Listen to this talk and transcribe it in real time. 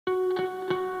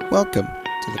Welcome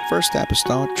to the First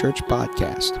Apostolic Church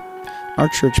Podcast. Our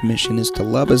church mission is to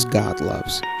love as God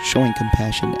loves, showing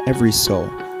compassion to every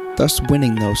soul, thus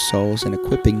winning those souls and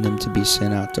equipping them to be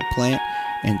sent out to plant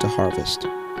and to harvest.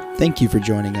 Thank you for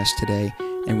joining us today,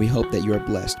 and we hope that you are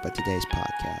blessed by today's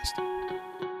podcast.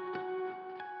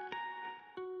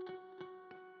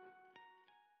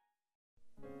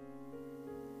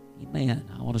 Amen.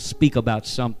 I want to speak about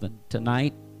something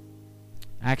tonight.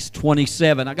 Acts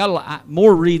 27. I got a lot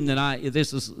more reading than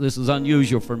this is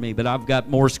unusual for me, but I've got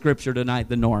more scripture tonight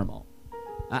than normal.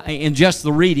 In just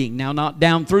the reading. Now, not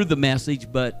down through the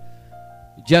message, but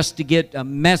just to get a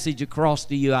message across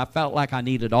to you, I felt like I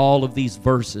needed all of these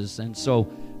verses. And so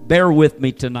bear with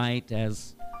me tonight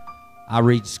as I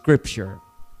read scripture.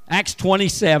 Acts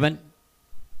 27,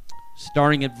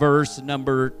 starting at verse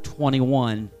number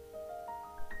 21.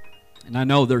 And I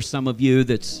know there's some of you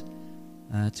that's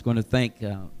going to think,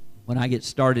 when I get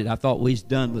started, I thought we was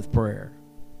done with prayer.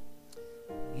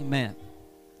 Amen.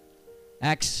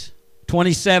 Acts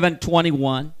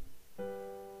 27:21.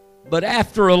 But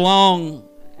after a long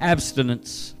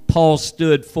abstinence, Paul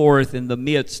stood forth in the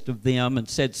midst of them and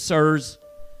said, Sirs,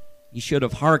 ye should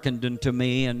have hearkened unto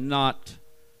me, and not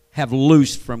have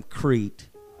loosed from Crete,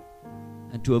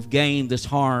 and to have gained this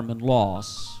harm and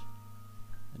loss.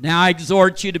 Now I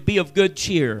exhort you to be of good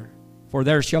cheer, for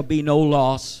there shall be no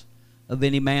loss of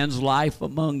any man's life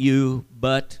among you,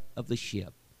 but of the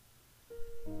ship.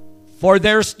 For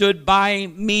there stood by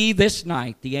me this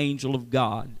night the angel of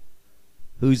God,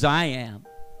 whose I am,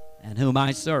 and whom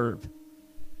I serve,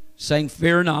 saying,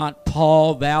 Fear not,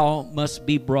 Paul, thou must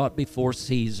be brought before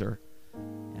Caesar.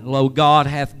 And lo, God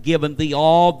hath given thee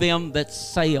all them that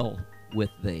sail with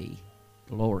thee.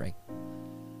 Glory.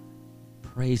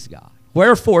 Praise God.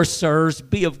 Wherefore, sirs,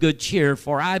 be of good cheer,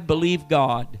 for I believe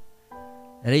God,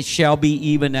 that it shall be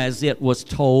even as it was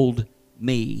told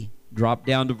me. Drop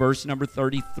down to verse number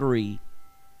 33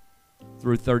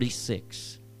 through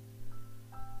 36.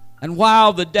 And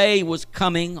while the day was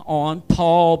coming on,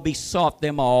 Paul besought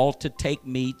them all to take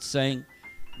meat, saying,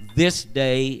 This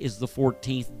day is the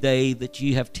 14th day that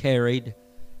ye have tarried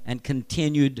and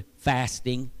continued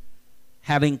fasting,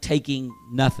 having taken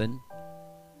nothing.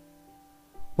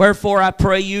 Wherefore I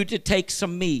pray you to take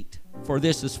some meat, for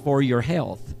this is for your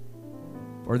health.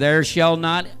 For there shall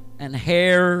not an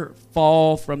hair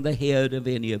fall from the head of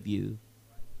any of you.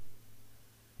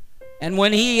 And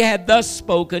when he had thus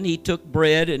spoken, he took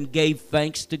bread and gave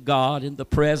thanks to God in the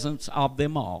presence of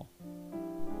them all.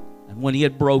 And when he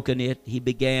had broken it, he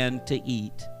began to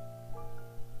eat.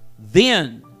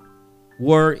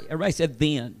 Everybody said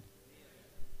then.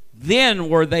 Then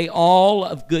were they all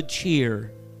of good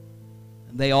cheer.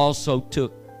 And they also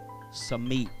took some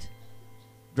meat.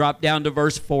 Drop down to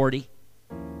verse 40.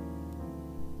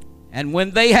 And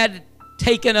when they had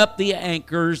taken up the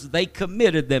anchors, they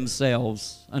committed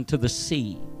themselves unto the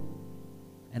sea,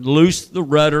 and loosed the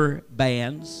rudder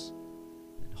bands,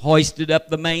 and hoisted up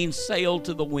the mainsail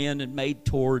to the wind, and made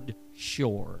toward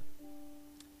shore.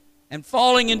 And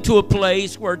falling into a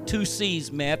place where two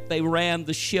seas met, they ran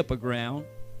the ship aground,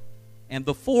 and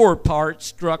the forepart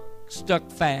stuck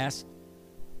fast,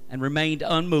 and remained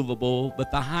unmovable,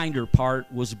 but the hinder part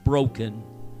was broken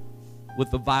with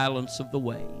the violence of the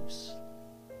waves.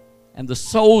 And the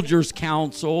soldiers'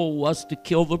 counsel was to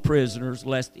kill the prisoners,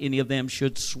 lest any of them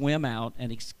should swim out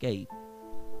and escape.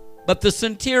 But the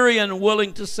centurion,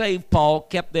 willing to save Paul,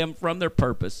 kept them from their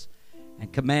purpose,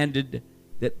 and commanded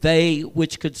that they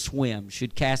which could swim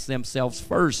should cast themselves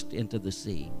first into the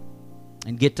sea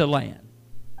and get to land.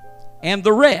 And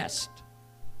the rest,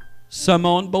 some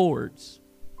on boards,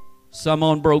 some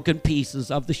on broken pieces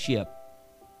of the ship.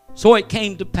 So it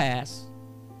came to pass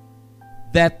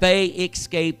that they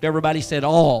escaped, everybody said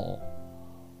all,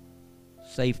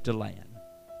 safe to land.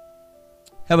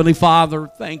 Heavenly Father,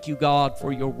 thank you, God,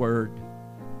 for your word.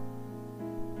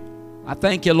 I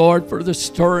thank you, Lord, for the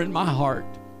stir in my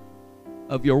heart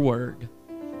of your word.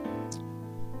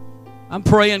 I'm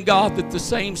praying, God, that the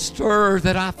same stir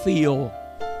that I feel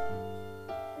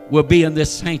will be in this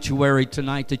sanctuary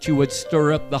tonight, that you would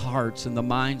stir up the hearts and the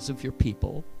minds of your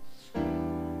people.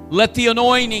 Let the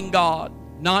anointing, God,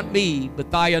 not me, but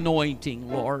thy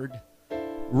anointing, Lord,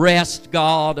 rest,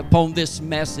 God, upon this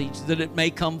message, that it may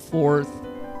come forth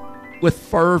with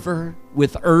fervor,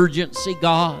 with urgency,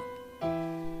 God.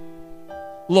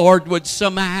 Lord, would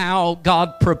somehow,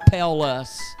 God, propel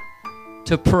us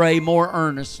to pray more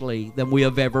earnestly than we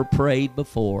have ever prayed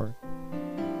before.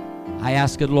 I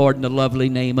ask it, Lord, in the lovely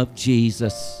name of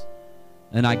Jesus,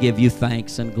 and I give you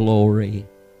thanks and glory.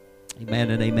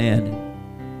 Amen and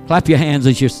amen. Clap your hands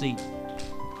as you seat.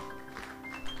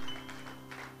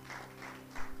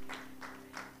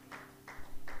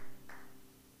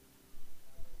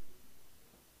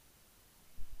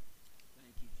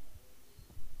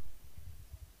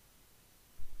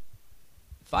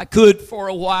 If I could for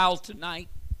a while tonight,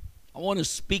 I want to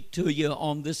speak to you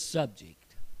on this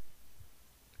subject.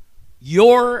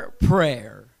 Your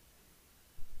prayer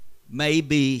may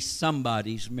be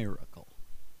somebody's miracle.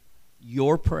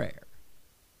 Your prayer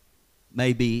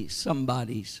may be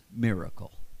somebody's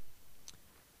miracle.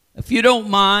 If you don't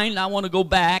mind, I want to go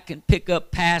back and pick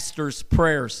up Pastor's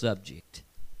prayer subject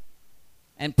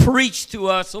and preach to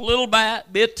us a little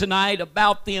bit tonight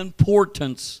about the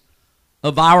importance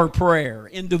of our prayer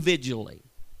individually.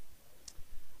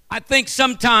 I think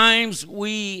sometimes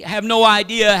we have no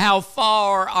idea how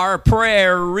far our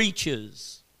prayer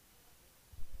reaches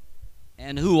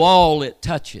and who all it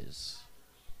touches.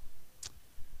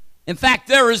 In fact,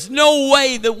 there is no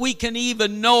way that we can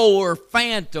even know or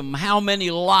fathom how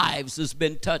many lives has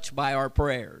been touched by our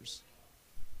prayers.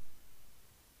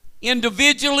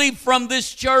 Individually from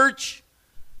this church,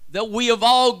 that we have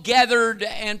all gathered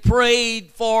and prayed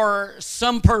for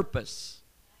some purpose.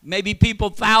 Maybe people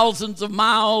thousands of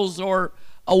miles or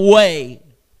away.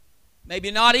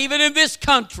 Maybe not even in this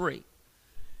country.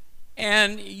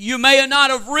 And you may not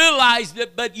have realized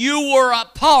it, but you were a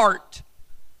part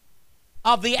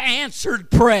of the answered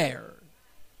prayer.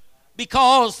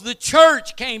 Because the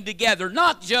church came together,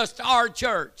 not just our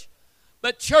church,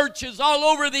 but churches all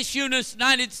over this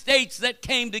United States that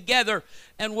came together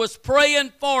and was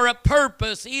praying for a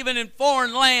purpose, even in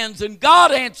foreign lands. And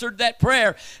God answered that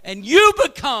prayer, and you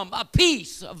become a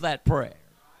piece of that prayer.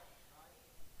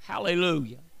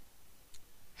 Hallelujah.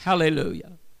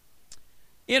 Hallelujah.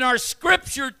 In our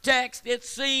scripture text, it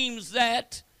seems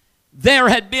that there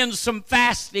had been some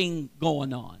fasting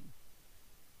going on.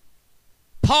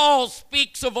 Paul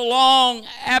speaks of a long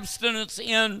abstinence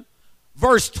in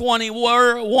verse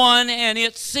 21, and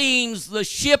it seems the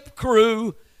ship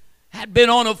crew had been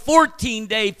on a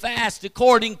 14-day fast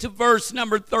according to verse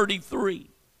number 33.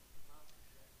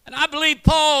 And I believe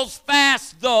Paul's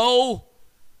fast, though,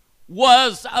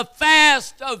 was a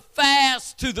fast of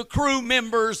fasts to the crew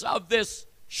members of this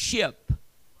ship.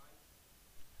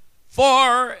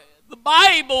 For the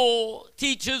Bible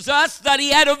teaches us that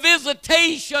he had a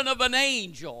visitation of an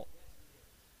angel.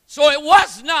 So it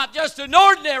was not just an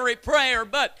ordinary prayer,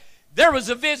 but there was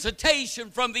a visitation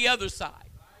from the other side.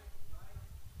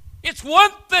 It's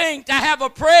one thing to have a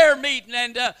prayer meeting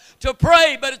and to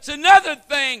pray, but it's another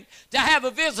thing to have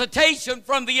a visitation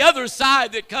from the other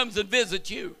side that comes and visits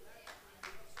you.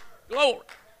 Glory.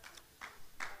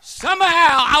 Somehow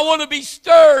I want to be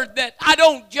stirred that I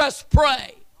don't just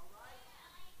pray,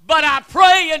 but I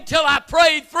pray until I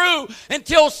pray through,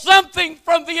 until something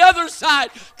from the other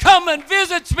side come and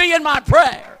visits me in my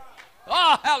prayer.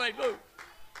 Oh, hallelujah.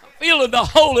 I'm feeling the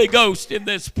Holy Ghost in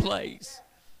this place.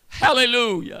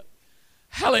 Hallelujah.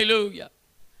 Hallelujah.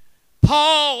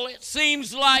 Paul, it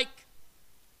seems like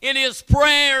in his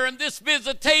prayer and this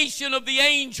visitation of the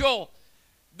angel,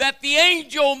 that the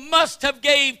angel must have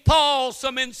gave Paul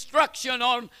some instruction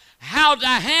on how to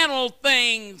handle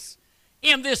things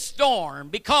in this storm,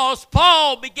 because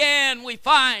Paul began, we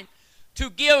find, to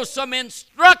give some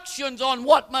instructions on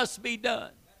what must be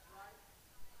done.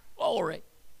 Glory.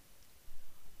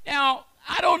 Now,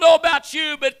 I don't know about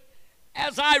you, but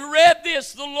as I read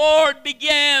this, the Lord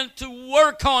began to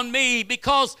work on me,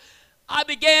 because I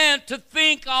began to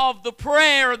think of the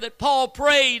prayer that Paul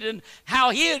prayed and how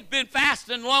he had been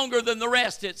fasting longer than the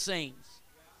rest, it seems.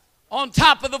 On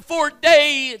top of the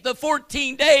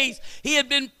 14 days, he had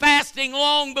been fasting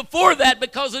long before that,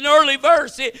 because in early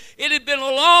verse, it had been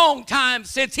a long time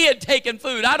since he had taken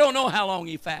food. I don't know how long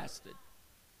he fasted.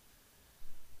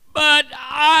 But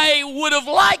I would have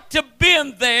liked to have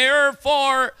been there,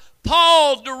 for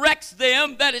Paul directs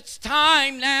them that it's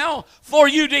time now for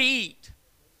you to eat.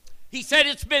 He said,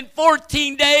 it's been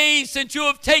 14 days since you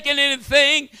have taken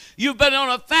anything. You've been on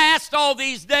a fast all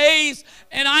these days,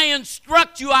 and I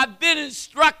instruct you, I've been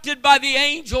instructed by the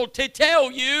angel to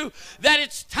tell you that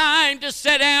it's time to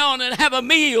sit down and have a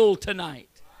meal tonight.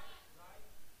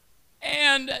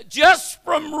 And just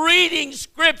from reading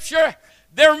Scripture,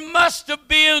 there must have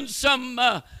been some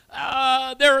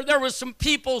there was some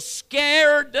people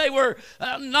scared. They were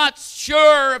not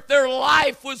sure if their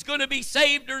life was going to be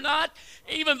saved or not.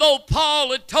 Even though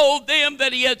Paul had told them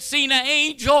that he had seen an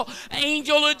angel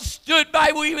had stood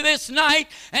by me this night,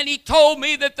 and he told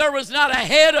me that there was not a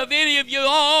head of any of you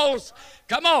all.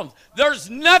 Come on, there's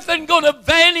nothing going to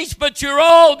vanish, but you're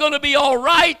all going to be all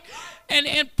right.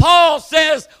 And Paul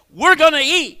says, we're going to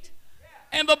eat.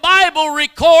 And the Bible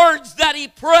records that he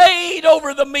prayed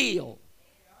over the meal.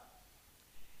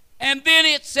 And then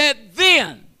it said,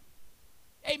 then.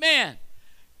 Amen.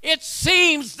 It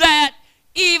seems that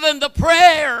even the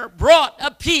prayer brought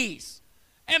a peace.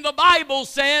 And the Bible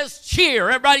says cheer.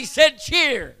 Everybody said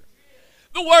cheer.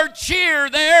 The word cheer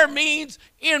there means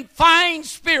in fine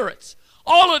spirits.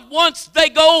 All at once they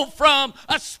go from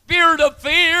a spirit of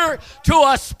fear to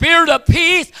a spirit of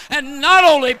peace. And not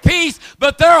only peace,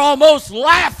 but they're almost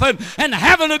laughing and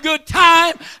having a good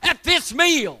time at this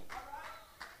meal.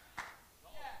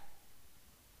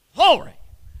 Glory.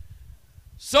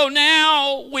 So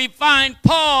now we find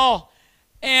Paul,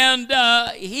 and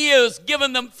he is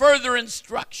giving them further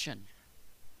instruction.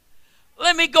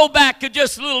 Let me go back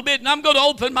just a little bit, and I'm going to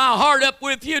open my heart up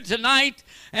with you tonight.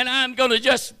 And I'm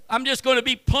just going to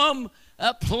be plumb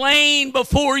plain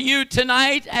before you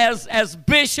tonight as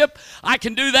bishop. I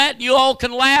can do that, and you all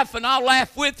can laugh, and I'll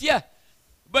laugh with you.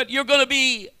 But you're going to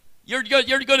be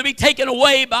taken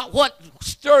away by what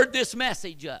stirred this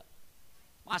message up.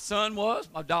 My son was,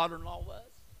 my daughter-in-law was.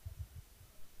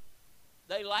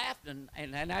 They laughed, and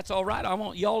that's all right.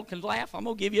 Y'all can laugh. I'm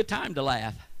going to give you time to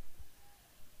laugh.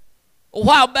 A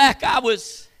while back, I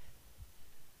was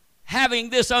having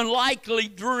this unlikely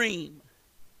dream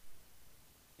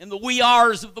in the wee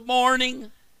hours of the morning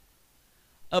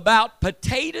about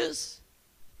potatoes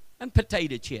and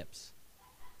potato chips.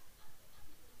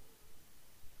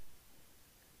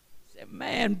 I said,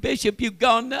 man, Bishop, you've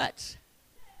gone nuts.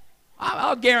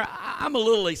 I'll guarantee I'm a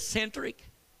little eccentric.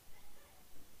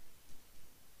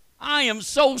 I am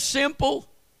so simple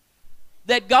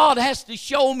that God has to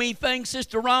show me things,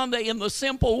 Sister Rhonda, in the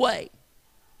simple way.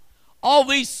 All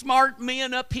these smart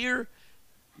men up here,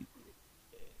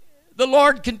 the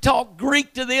Lord can talk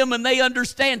Greek to them and they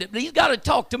understand it. But He's got to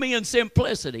talk to me in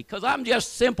simplicity because I'm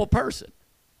just a simple person.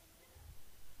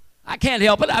 I can't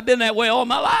help it. I've been that way all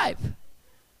my life.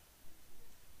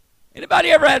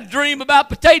 Anybody ever had a dream about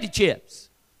potato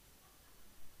chips?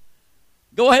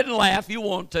 Go ahead and laugh if you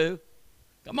want to.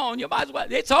 Come on, you might as well.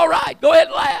 It's all right. Go ahead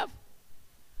and laugh.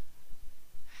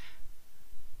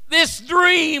 This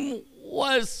dream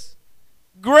was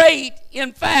great,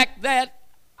 in fact, that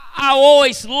I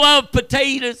always loved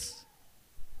potatoes.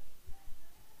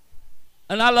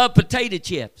 And I love potato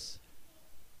chips.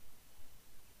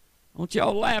 Don't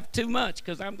y'all laugh too much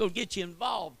because I'm going to get you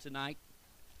involved tonight.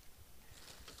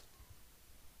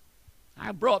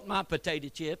 I brought my potato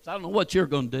chips. I don't know what you're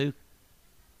going to do.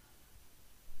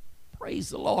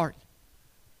 Praise the Lord.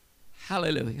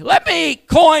 Hallelujah. Let me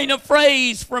coin a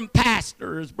phrase from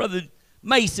pastors. Brother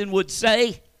Mason would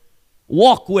say,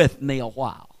 walk with me a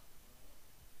while.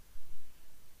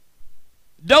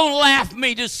 Don't laugh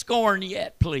me to scorn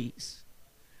yet, please.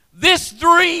 This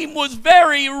dream was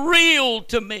very real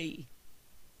to me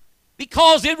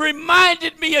because it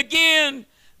reminded me again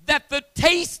that the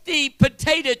tasty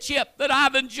potato chip that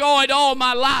I've enjoyed all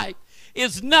my life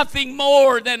is nothing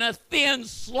more than a thin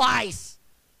slice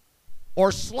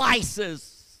or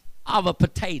slices of a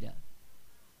potato.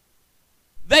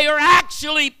 They are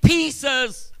actually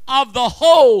pieces of the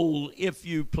whole, if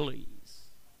you please.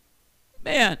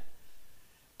 Man.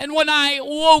 And when I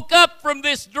woke up from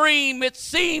this dream, it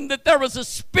seemed that there was a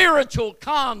spiritual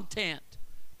content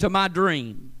to my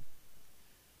dream.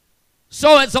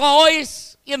 So as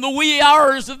always, in the wee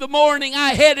hours of the morning,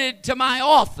 I headed to my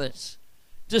office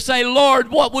to say, Lord,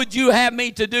 what would you have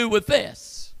me to do with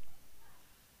this?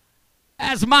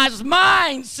 As my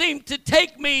mind seemed to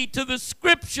take me to the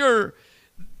scripture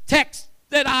text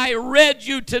that I read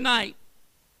you tonight,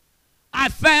 I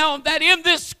found that in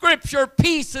this scripture,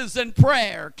 pieces and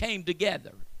prayer came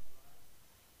together.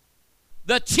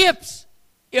 The chips,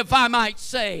 if I might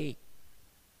say,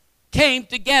 came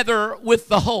together with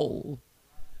the whole.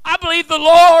 I believe the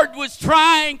Lord was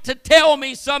trying to tell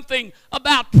me something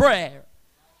about prayer.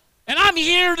 And I'm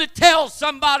here to tell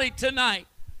somebody tonight,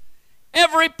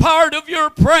 every part of your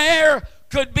prayer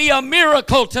could be a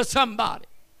miracle to somebody.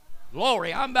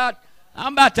 Glory, I'm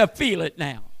about to feel it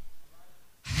now.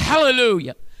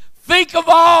 Hallelujah. Think of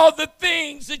all the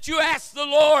things that you ask the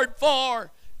Lord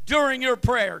for during your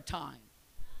prayer time.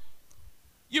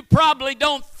 You probably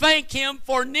don't thank Him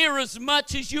for near as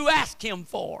much as you ask Him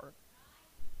for.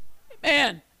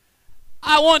 Amen.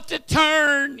 I want to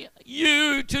turn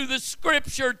you to the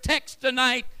scripture text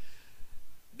tonight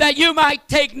that you might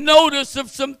take notice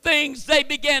of some things they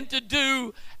began to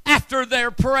do after their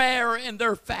prayer and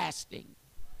their fasting.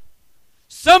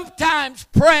 Sometimes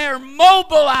prayer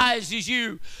mobilizes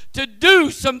you to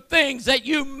do some things that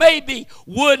you maybe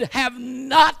would have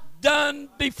not done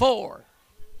before.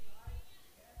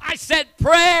 I said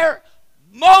prayer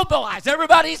mobilize.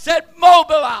 Everybody said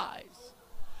mobilize.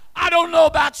 I don't know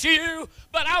about you,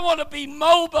 but I want to be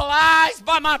mobilized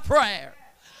by my prayer.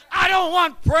 I don't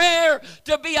want prayer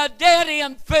to be a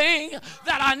dead-end thing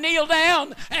that I kneel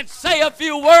down and say a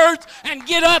few words and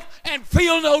get up and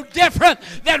feel no different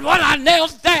than when I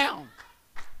knelt down.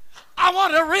 I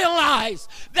want to realize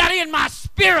that in my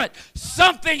spirit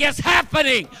something is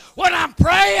happening when I'm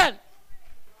praying.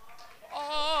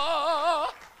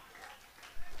 Oh.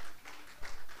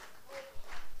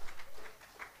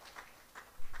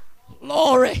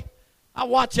 Glory. I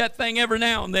watch that thing every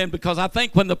now and then because I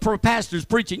think when the pastor's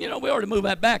preaching, we ought to move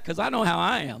that back because I know how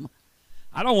I am.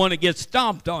 I don't want to get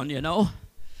stomped on,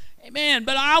 Amen.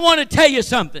 But I want to tell you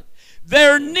something.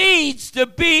 There needs to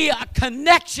be a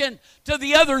connection to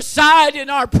the other side in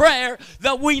our prayer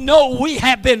that we know we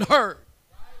have been heard.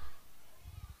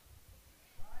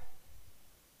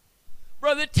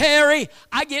 Brother Terry,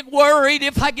 I get worried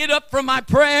if I get up from my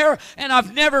prayer and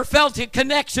I've never felt a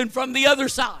connection from the other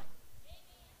side.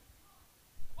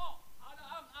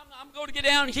 I'm going to get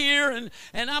down here and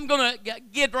I'm going to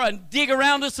dig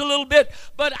around us a little bit,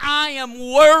 but I am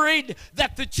worried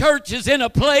that the church is in a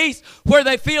place where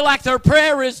they feel like their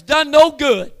prayer is done no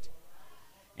good.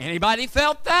 Anybody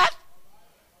felt that?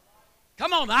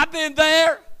 Come on, I've been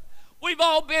there. We've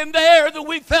all been there that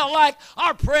we felt like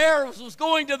our prayer was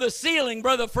going to the ceiling,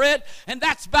 Brother Fred, and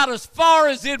that's about as far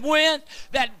as it went,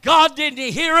 that God didn't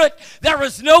hear it. There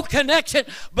was no connection.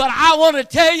 But I want to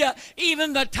tell you,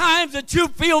 even the times that you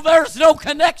feel there's no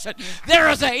connection, there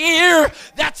is an ear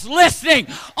that's listening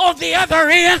on the other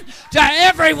end to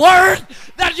every word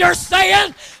that you're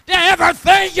saying, to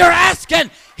everything you're asking.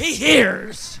 He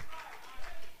hears.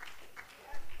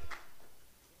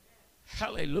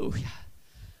 Hallelujah.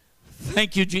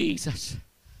 Thank you, Jesus.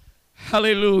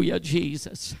 Hallelujah,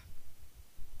 Jesus.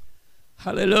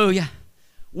 Hallelujah.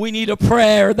 We need a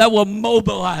prayer that will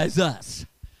mobilize us.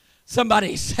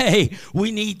 Somebody say,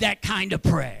 we need that kind of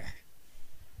prayer.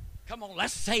 Come on,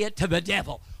 let's say it to the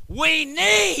devil. We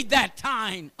need that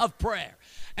kind of prayer.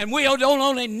 And we don't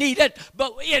only need it,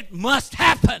 but it must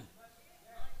happen.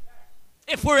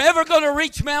 If we're ever going to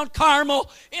reach Mount Carmel,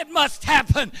 it must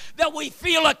happen that we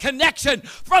feel a connection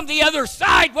from the other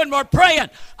side when we're praying.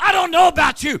 I don't know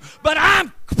about you, but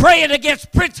I'm praying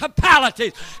against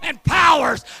principalities and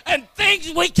powers and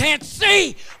things we can't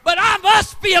see. But I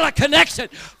must feel a connection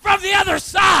from the other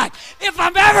side if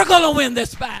I'm ever going to win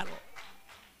this battle.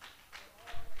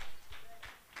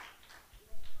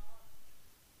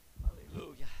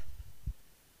 Hallelujah.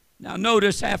 Now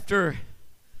notice after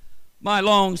my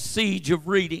long siege of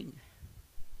reading,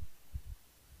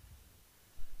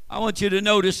 I want you to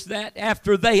notice that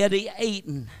after they had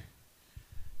eaten,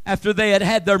 after they had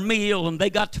had their meal and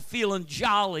they got to feeling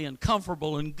jolly and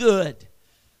comfortable and good,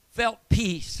 felt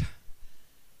peace.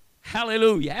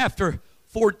 Hallelujah. After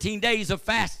 14 days of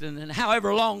fasting and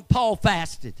however long Paul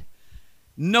fasted,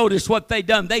 notice what they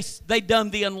done. They done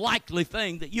the unlikely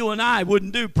thing that you and I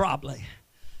wouldn't do probably.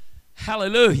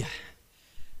 Hallelujah.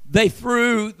 They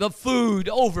threw the food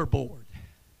overboard.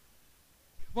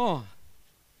 Come on.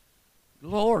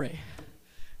 Glory.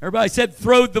 Everybody said,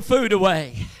 throw the food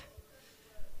away.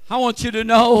 I want you to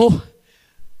know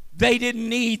they didn't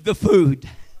need the food.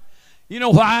 You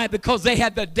know why? Because they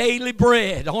had the daily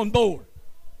bread on board.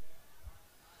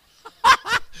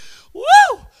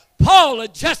 Woo! Paul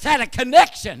had just had a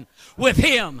connection with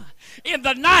him in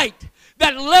the night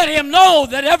that let him know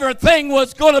that everything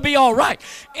was going to be all right.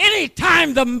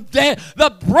 Anytime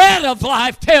the bread of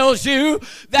life tells you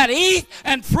that eat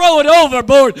and throw it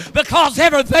overboard because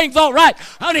everything's all right,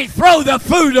 honey, throw the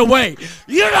food away.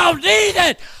 You don't need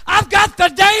it. I've got the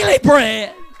daily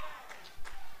bread.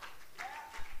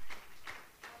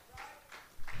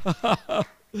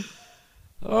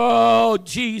 Oh,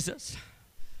 Jesus.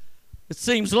 It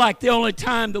seems like the only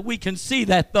time that we can see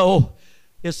that, though,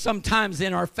 is sometimes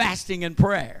in our fasting and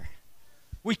prayer.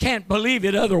 We can't believe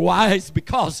it otherwise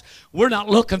because we're not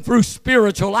looking through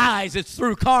spiritual eyes. It's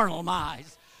through carnal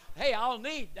eyes. Hey, I'll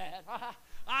need that.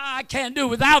 I can't do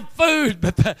without food.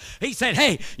 But he said,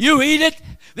 hey, you eat it.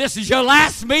 This is your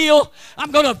last meal. I'm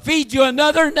going to feed you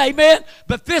another, amen.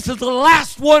 But this is the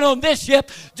last one on this ship.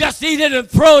 Just eat it and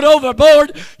throw it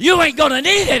overboard. You ain't going to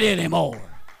need it anymore.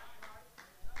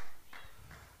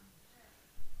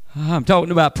 I'm talking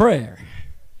about prayer.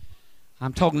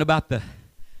 I'm talking about the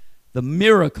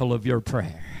miracle of your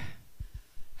prayer.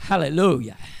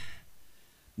 Hallelujah.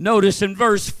 Notice in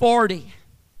verse 40,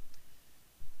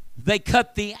 they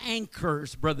cut the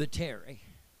anchors, Brother Terry,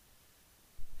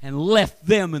 and left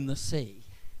them in the sea.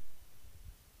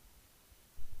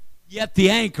 Yet the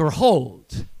anchor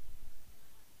holds.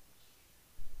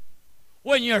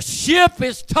 When your ship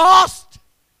is tossed,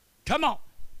 come on,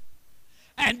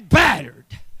 and battered,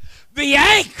 the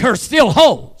anchor still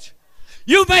holds.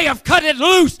 You may have cut it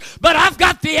loose, but I've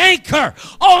got the anchor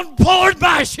on board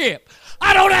my ship.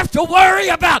 I don't have to worry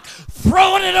about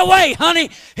throwing it away, honey.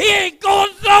 He ain't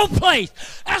going no place.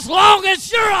 As long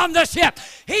as you're on the ship,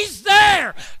 He's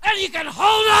there, and you can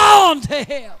hold on to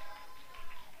Him.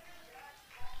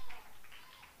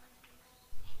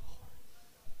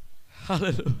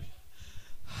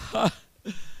 Hallelujah.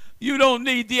 You don't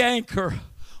need the anchor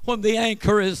when the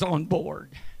anchor is on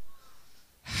board.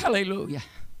 Hallelujah.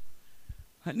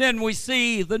 And then we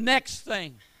see the next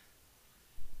thing.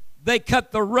 They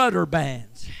cut the rudder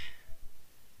bands.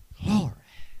 Glory.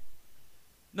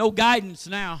 No guidance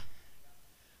now.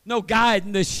 No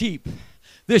guiding this ship.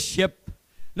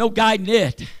 No guiding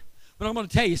it. But I'm going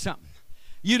to tell you something.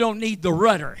 You don't need the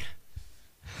rudder.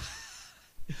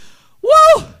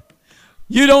 Woo!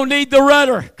 You don't need the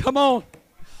rudder. Come on.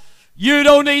 You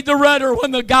don't need the rudder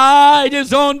when the guide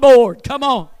is on board. Come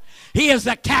on. He is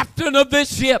the captain of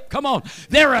this ship. Come on.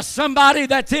 There is somebody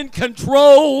that's in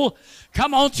control.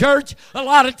 Come on, church. A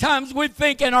lot of times we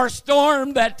think in our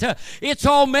storm that it's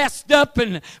all messed up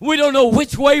and we don't know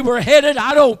which way we're headed.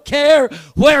 I don't care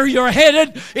where you're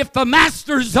headed. If the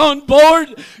master's on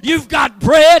board, you've got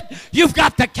bread, you've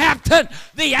got the captain,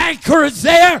 the anchor is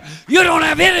there. You don't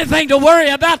have anything to worry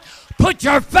about. Put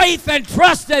your faith and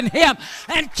trust in Him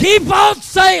and keep on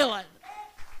sailing.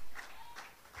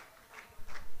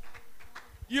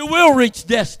 You will reach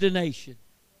destination.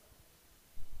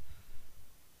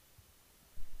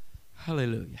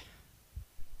 Hallelujah.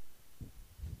 And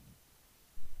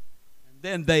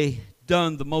then they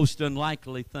done the most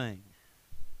unlikely thing.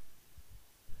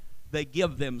 They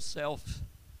give themselves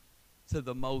to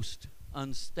the most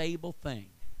unstable thing,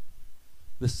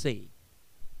 the sea.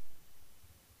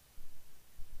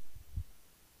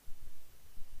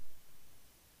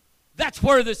 That's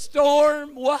where the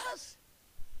storm was.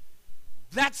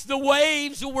 That's the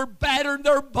waves that were battering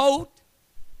their boat.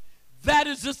 That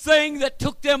is the thing that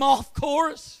took them off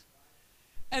course.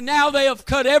 And now they have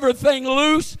cut everything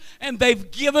loose and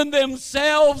they've given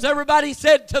themselves, everybody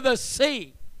said, to the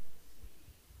sea.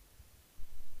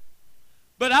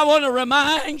 But I want to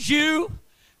remind you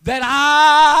that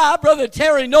I, Brother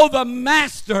Terry, know the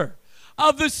master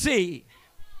of the sea.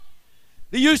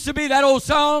 There used to be that old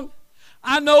song,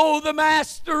 I know the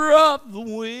master of the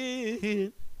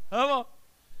wind. Come on.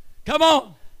 Come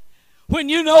on. When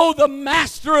you know the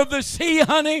master of the sea,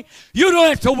 honey, you don't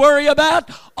have to worry about.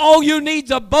 All you need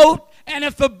is a boat. And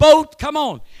if the boat, come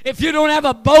on, if you don't have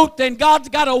a boat, then God's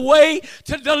got a way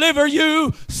to deliver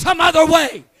you some other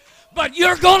way. But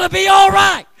you're going to be all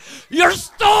right. Your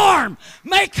storm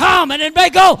may come and it may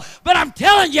go. But I'm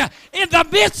telling you, in the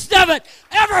midst of it,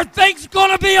 everything's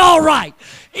going to be all right.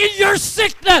 In your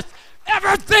sickness,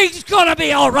 everything's going to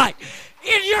be all right.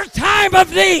 In your time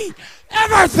of need,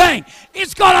 everything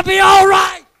is going to be all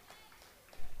right.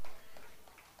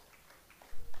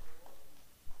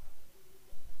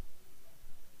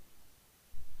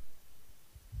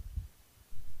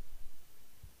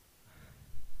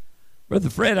 Brother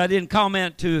Fred, I didn't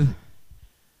comment to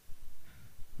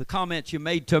the comments you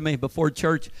made to me before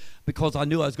church because I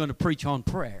knew I was going to preach on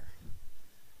prayer.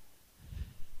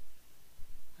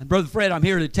 And Brother Fred, I'm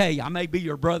here to tell you, I may be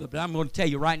your brother, but I'm going to tell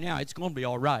you right now, it's going to be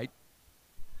all right.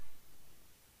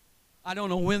 I don't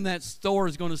know when that store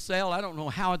is going to sell. I don't know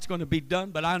how it's going to be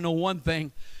done, but I know one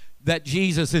thing, that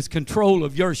Jesus is control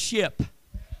of your ship.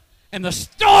 And the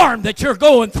storm that you're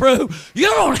going through, you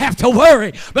don't have to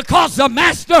worry because the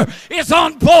master is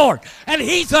on board and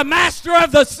he's the master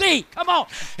of the sea. Come on.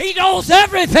 He knows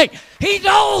everything. He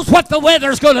knows what the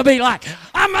weather's going to be like.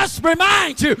 I must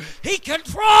remind you, he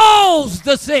controls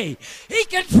the sea. He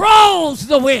controls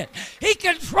the wind. He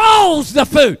controls the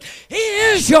food. He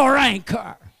is your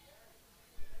anchor.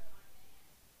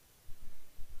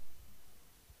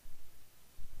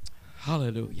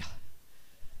 Hallelujah.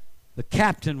 The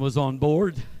captain was on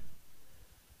board.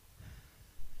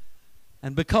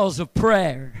 And because of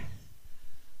prayer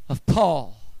of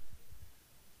Paul,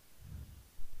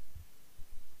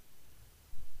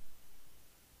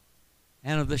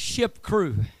 and of the ship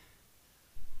crew,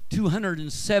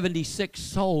 276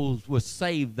 souls was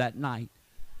saved that night.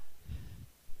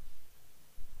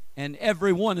 And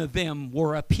every one of them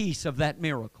were a piece of that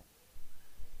miracle.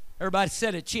 Everybody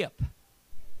said it, Chip.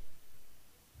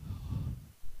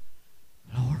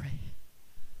 Glory.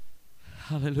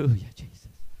 Hallelujah, Jesus.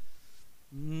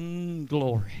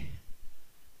 Glory.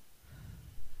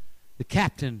 The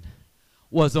captain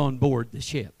was on board the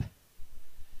ship.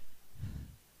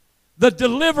 The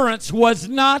deliverance was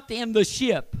not in the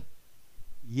ship,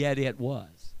 yet it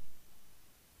was.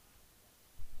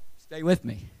 Stay with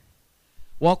me.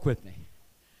 Walk with me.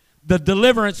 The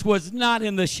deliverance was not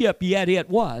in the ship, yet it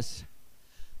was.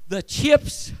 The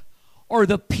chips or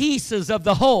the pieces of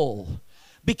the whole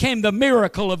became the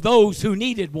miracle of those who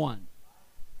needed one.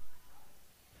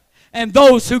 And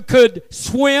those who could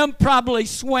swim probably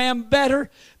swam better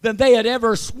than they had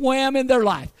ever swam in their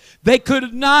life. They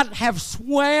could not have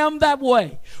swam that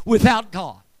way without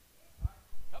God.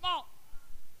 Come on.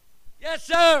 Yes,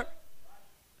 sir.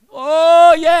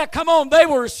 Oh, yeah, come on. They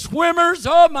were swimmers.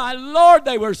 Oh, my Lord,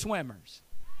 they were swimmers.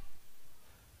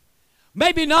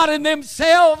 Maybe not in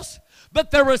themselves,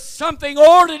 but there was something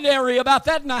ordinary about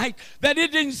that night that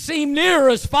it didn't seem near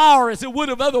as far as it would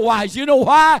have otherwise. You know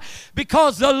why?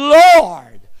 Because the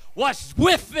Lord was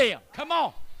with them. Come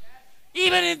on.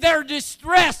 Even in their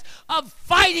distress of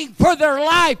fighting for their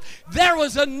life, there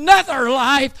was another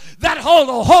life that held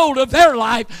a hold of their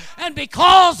life. And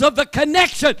because of the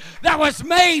connection that was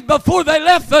made before they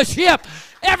left the ship,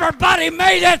 everybody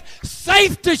made it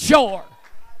safe to shore.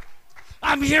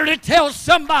 I'm here to tell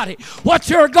somebody what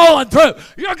you're going through.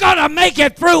 You're going to make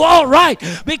it through all right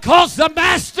because the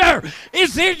Master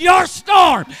is in your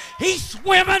storm. He's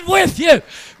swimming with you.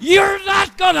 You're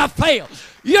not going to fail.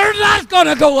 You're not going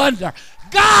to go under.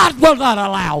 God will not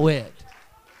allow it.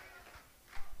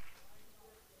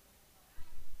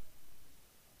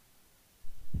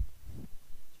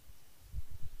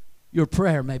 Your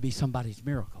prayer may be somebody's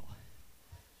miracle.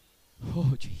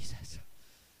 Oh, Jesus.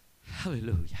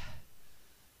 Hallelujah.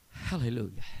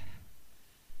 Hallelujah.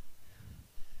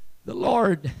 The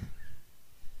Lord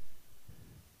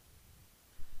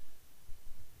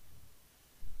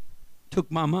took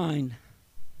my mind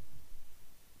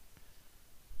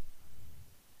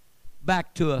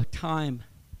back to a time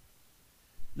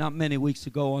not many weeks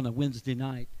ago on a Wednesday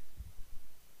night.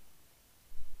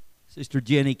 Sister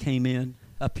Jenny came in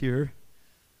up here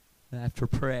after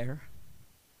prayer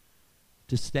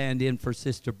to stand in for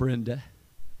Sister Brenda,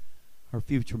 her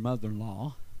future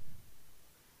mother-in-law,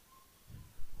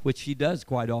 which she does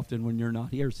quite often when you're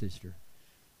not here, sister.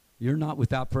 You're not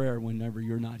without prayer whenever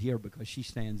you're not here because she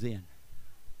stands in.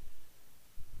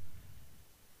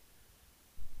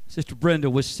 Sister Brenda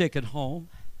was sick at home.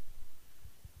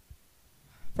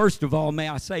 First of all, may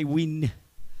I say we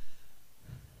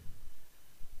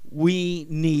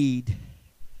need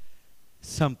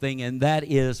something, and that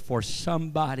is for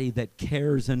somebody that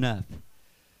cares enough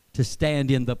to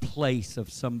stand in the place of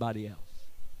somebody else.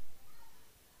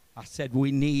 I said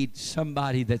we need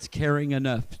somebody that's caring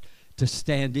enough to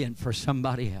stand in for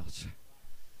somebody else.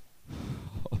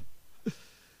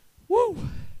 Woo!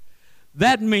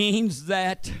 That means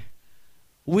that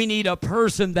we need a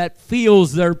person that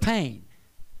feels their pain.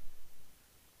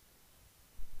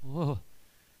 Oh,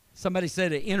 somebody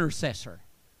said an intercessor.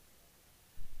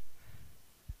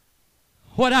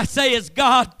 What I say is,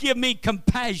 God, give me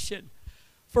compassion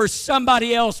for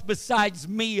somebody else besides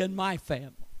me and my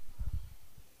family.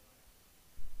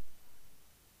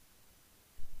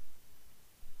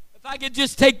 If I could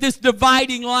just take this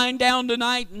dividing line down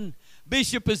tonight, and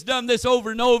Bishop has done this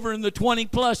over and over in the 20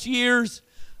 plus years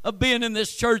of being in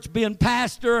this church, being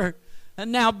pastor,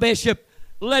 and now Bishop,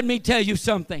 let me tell you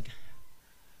something.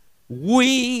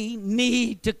 We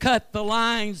need to cut the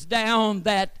lines down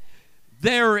that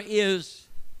there is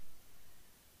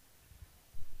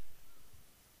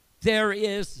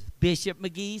Bishop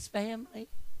McGee's family.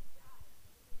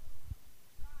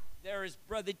 There is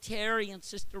Brother Terry and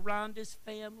Sister Rhonda's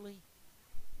family.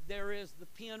 There is the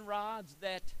Penrods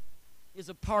that is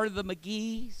a part of the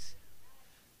McGees.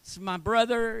 It's my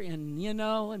brother and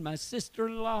my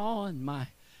sister-in-law and my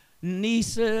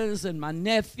nieces and my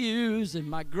nephews and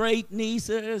my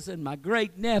great-nieces and my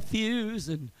great-nephews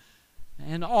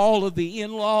and all of the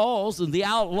in-laws and the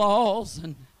outlaws.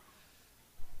 And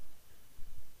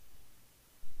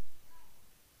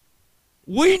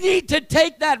we need to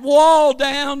take that wall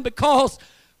down, because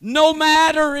no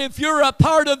matter if you're a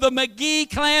part of the McGee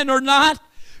clan or not,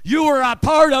 you are a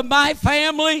part of my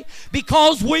family,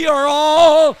 because we are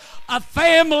all a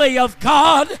family of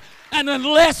God. And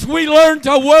unless we learn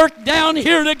to work down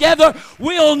here together,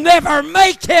 we'll never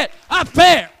make it up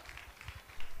there.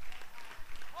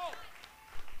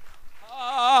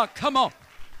 Oh, come on.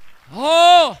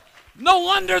 Oh, no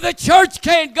wonder the church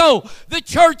can't go. The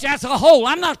church as a whole.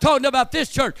 I'm not talking about this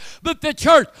church, but the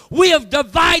church. We have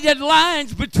divided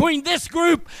lines between this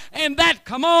group and that.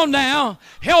 Come on now.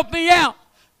 Help me out.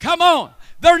 Come on.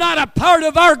 They're not a part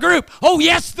of our group. Oh,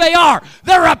 yes, they are.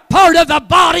 They're a part of the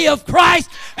body of Christ.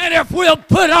 And if we'll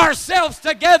put ourselves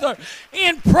together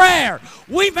in prayer,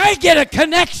 we may get a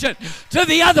connection to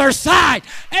the other side,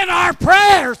 and our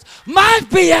prayers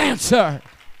might be answered.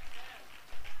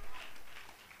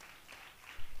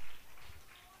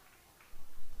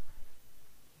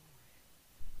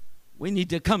 We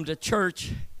need to come to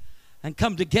church and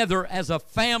come together as a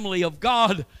family of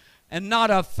God and not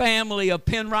a family of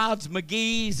Penrods,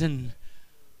 McGee's, and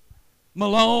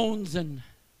Malones, and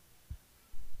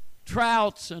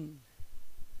Trouts, and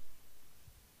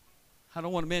I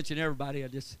don't want to mention everybody. I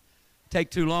just take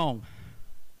too long.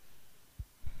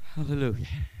 Hallelujah.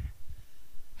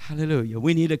 Hallelujah.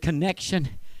 We need a connection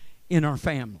in our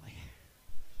family.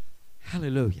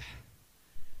 Hallelujah.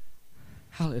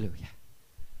 Hallelujah.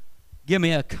 Give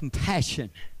me a compassion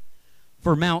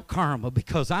for Mount Carmel,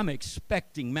 because I'm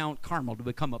expecting Mount Carmel to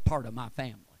become a part of my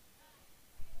family.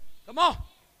 Come on.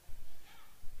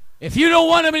 If you don't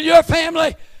want them in your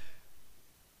family,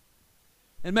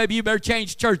 then maybe you better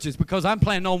change churches, because I'm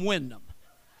planning on winning them.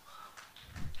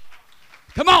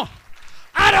 Come on.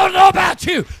 I don't know about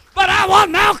you, but I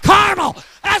want Mount Carmel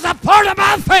as a part of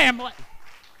my family.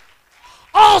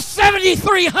 All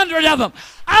 7,300 of them.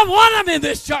 I want them in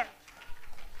this church.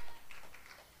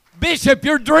 Bishop,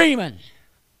 you're dreaming.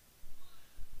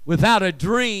 Without a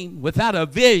dream, without a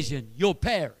vision, you'll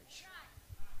perish.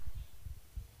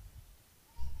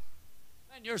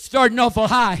 And you're starting awful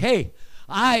high. Hey,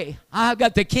 I've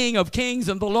got the King of Kings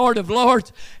and the Lord of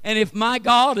Lords, and if my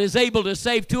God is able to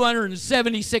save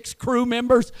 276 crew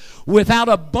members without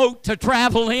a boat to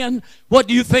travel in, what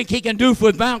do you think he can do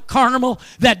with Mount Carmel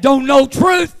that don't know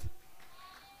truth?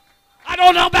 I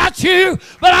don't know about you,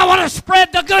 but I want to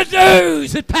spread the good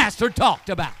news that Pastor talked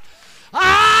about.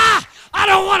 I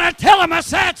don't want to tell him a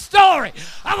sad story.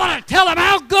 I want to tell him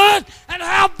how good and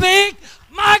how big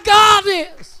my God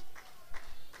is.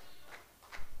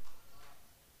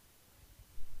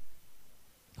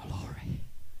 Glory.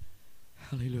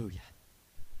 Hallelujah.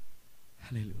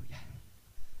 Hallelujah.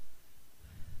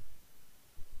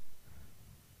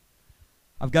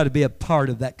 I've got to be a part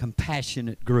of that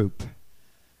compassionate group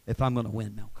if I'm going to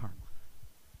win Mount Carmel.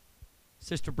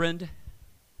 Sister Brenda,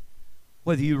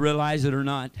 whether you realize it or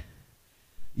not,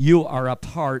 you are a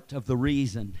part of the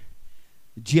reason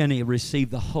Jenny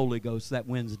received the Holy Ghost that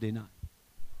Wednesday night.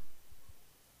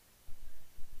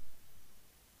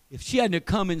 If she hadn't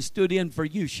come and stood in for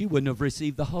you, she wouldn't have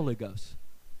received the Holy Ghost.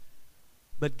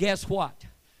 But guess what?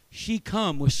 She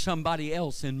come with somebody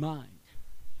else in mind.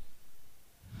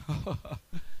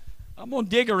 I'm going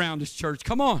to dig around this church.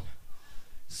 Come on.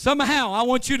 Somehow, I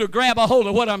want you to grab a hold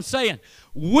of what I'm saying.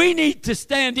 We need to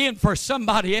stand in for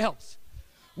somebody else.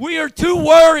 We are too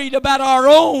worried about our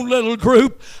own little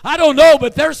group. I don't know,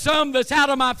 but there's some that's out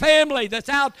of my family, that's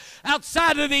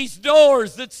outside of these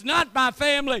doors, that's not my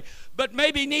family, but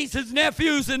maybe nieces,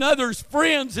 nephews, and others,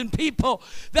 friends and people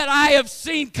that I have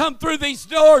seen come through these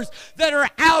doors that are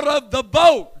out of the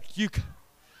boat.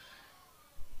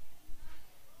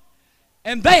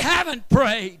 And they haven't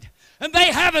prayed. And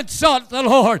they haven't sought the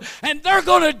Lord. And they're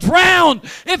going to drown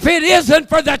if it isn't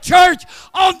for the church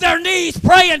on their knees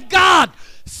praying, God,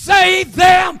 save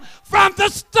them from the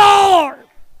storm.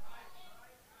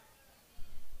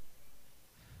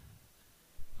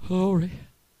 Glory.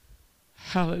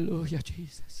 Hallelujah,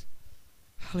 Jesus.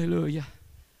 Hallelujah.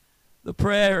 The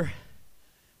prayer,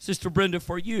 Sister Brenda,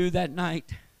 for you that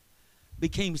night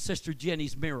became Sister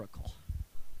Jenny's miracle.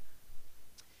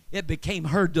 It became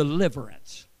her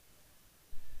deliverance.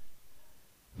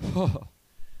 Oh,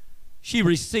 she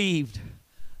received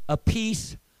a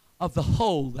piece of the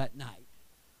whole that night.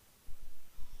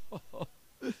 Oh,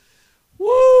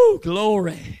 woo,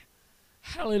 glory.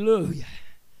 Hallelujah.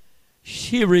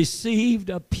 She received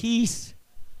a piece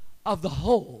of the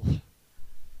whole.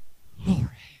 Glory.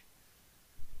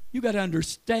 You got to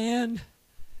understand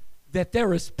that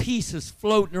there is pieces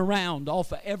floating around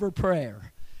off of every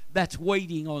prayer that's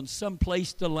waiting on some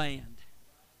place to land.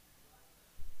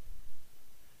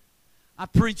 I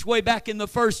preached way back in the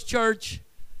first church.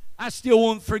 I still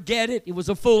won't forget it. It was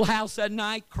a full house that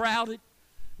night, crowded.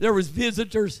 There was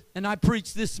visitors, and I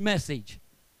preached this message.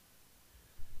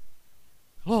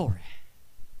 Glory.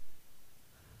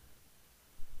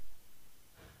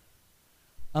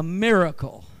 A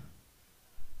miracle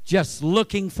just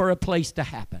looking for a place to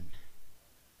happen.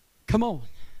 Come on.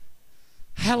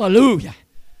 Hallelujah.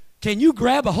 Can you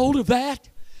grab a hold of that?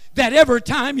 That every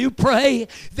time you pray,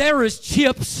 there is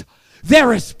chips,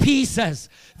 there is pieces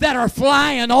that are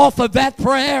flying off of that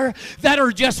prayer that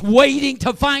are just waiting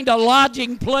to find a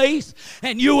lodging place.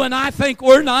 And you and I think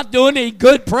we're not doing any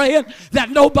good praying,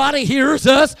 that nobody hears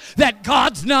us, that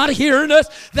God's not hearing us,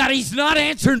 that He's not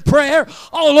answering prayer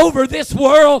all over this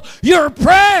world. Your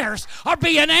prayers are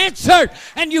being answered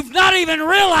and you've not even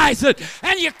realized it.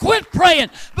 And you quit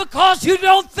praying because you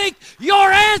don't think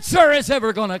your answer is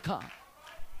ever going to come.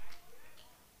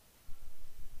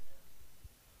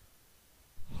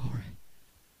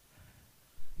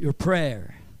 Your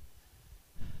prayer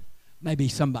may be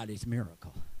somebody's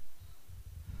miracle.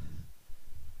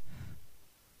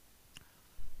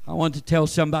 I want to tell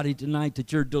somebody tonight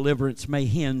that your deliverance may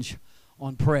hinge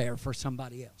on prayer for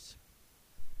somebody else.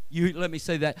 Let me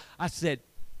say that. I said,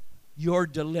 your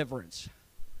deliverance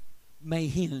may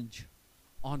hinge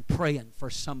on praying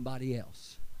for somebody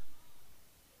else.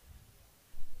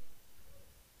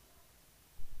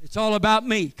 It's all about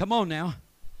me. Come on now.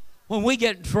 When we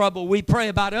get in trouble, we pray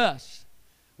about us.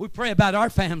 We pray about our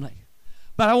family.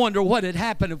 But I wonder what would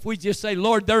happen if we just say,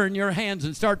 Lord, they're in your hands,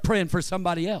 and start praying for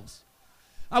somebody else.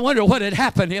 I wonder what would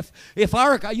happen if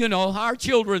our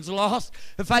children's lost,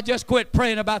 if I just quit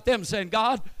praying about them, saying,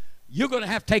 God, you're going to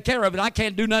have to take care of it. I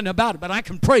can't do nothing about it, but I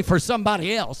can pray for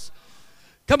somebody else.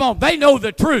 Come on, they know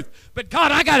the truth. But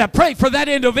God, I got to pray for that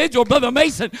individual, Brother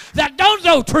Mason, that don't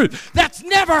know truth, that's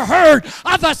never heard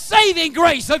of the saving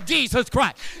grace of Jesus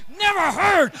Christ, never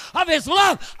heard of His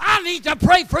love. I need to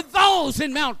pray for those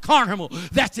in Mount Carmel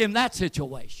that's in that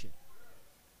situation.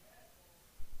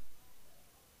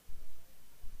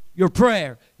 Your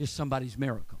prayer is somebody's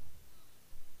miracle.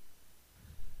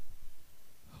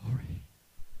 Glory.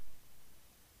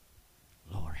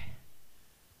 Glory.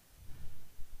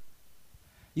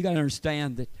 You got to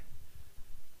understand that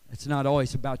it's not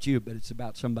always about you, but it's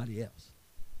about somebody else.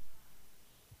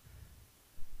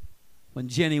 When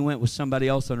Jenny went with somebody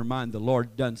else on her mind, the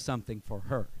Lord done something for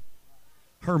her.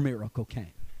 Her miracle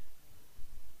came.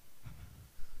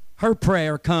 Her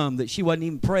prayer come that she wasn't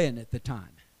even praying at the time.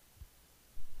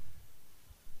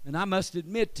 And I must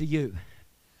admit to you,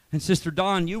 and Sister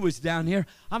Dawn, you was down here,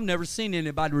 I've never seen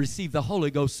anybody receive the Holy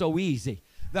Ghost so easy.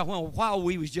 That while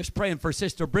we was just praying for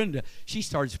Sister Brenda, she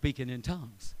started speaking in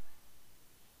tongues.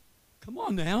 Come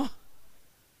on now.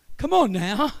 Come on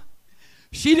now.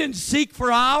 She didn't seek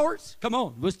for hours. Come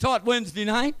on, it was taught Wednesday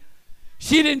night.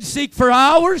 She didn't seek for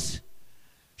hours.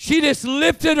 She just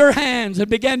lifted her hands and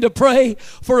began to pray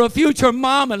for a future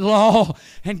mom-in-law.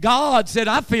 And God said,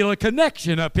 I feel a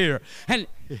connection up here. And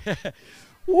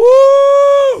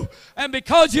woo! And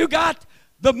because you got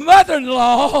the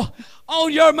mother-in-law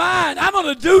on your mind, I'm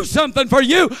going to do something for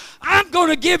you. I'm going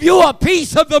to give you a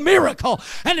piece of the miracle,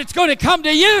 and it's going to come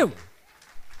to you.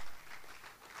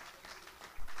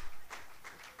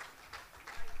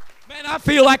 Man, I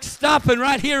feel like stopping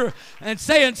right here and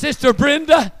saying, Sister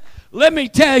Brenda, let me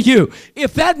tell you,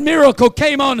 if that miracle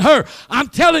came on her, I'm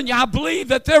telling you, I believe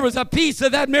that there was a piece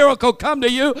of that miracle come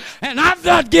to you, and I've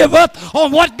not give up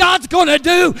on what God's going to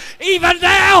do even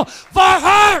now for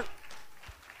her.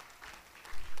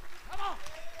 Come on.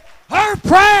 Her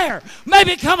prayer may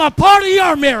become a part of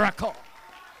your miracle,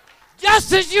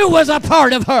 just as you was a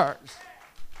part of hers.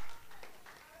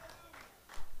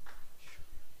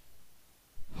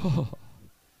 Oh.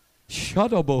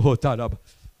 Shut up,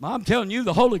 I'm telling you,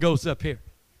 the Holy Ghost up here.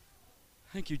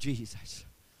 Thank you, Jesus.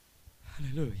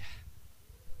 Hallelujah.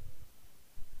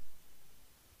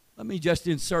 Let me just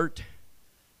insert.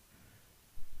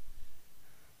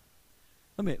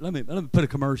 Let me put a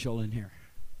commercial in here.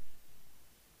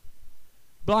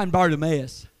 Blind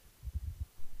Bartimaeus.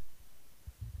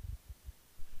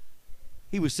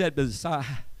 He was sitting by the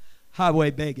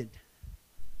highway begging.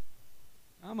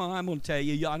 I'm going to tell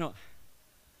you, I know.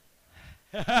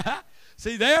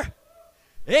 See there?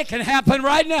 It can happen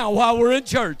right now while we're in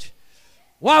church.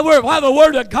 While the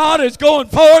Word of God is going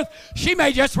forth, she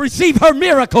may just receive her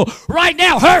miracle right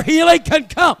now. Her healing can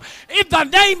come in the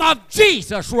name of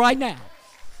Jesus right now.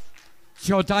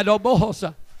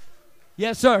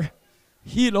 Yes, sir.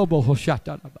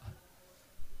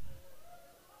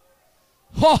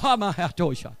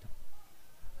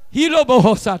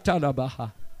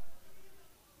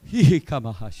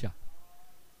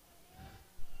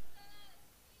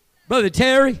 Brother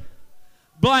Terry,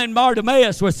 blind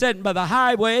Bartimaeus was sitting by the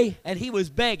highway and he was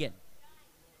begging.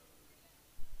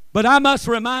 But I must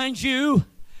remind you,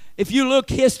 if you look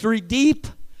history deep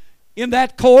in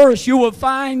that chorus, you will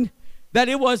find that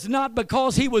it was not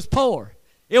because he was poor.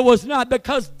 It was not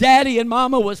because daddy and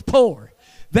mama was poor.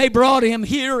 They brought him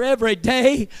here every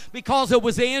day because it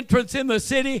was the entrance in the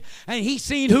city and he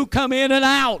seen who come in and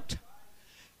out.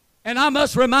 And I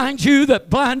must remind you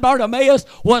that blind Bartimaeus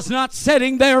was not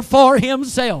sitting there for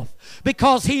himself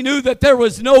because he knew that there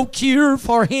was no cure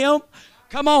for him.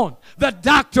 Come on. The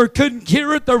doctor couldn't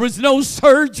cure it. There was no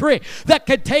surgery that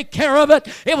could take care of it.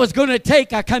 It was going to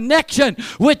take a connection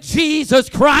with Jesus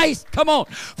Christ, come on,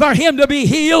 for him to be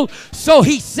healed. So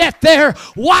he sat there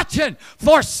watching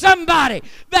for somebody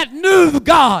that knew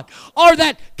God or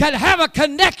that could have a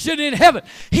connection in heaven.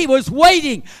 He was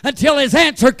waiting until his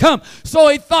answer come. So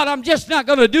he thought, I'm just not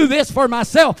going to do this for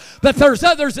myself, but there's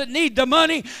others that need the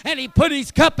money. And he put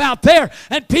his cup out there,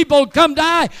 and people would come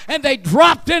die, and they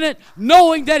dropped in it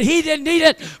knowing that he didn't need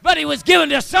it, but he was given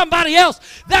to somebody else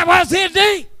that was in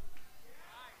need.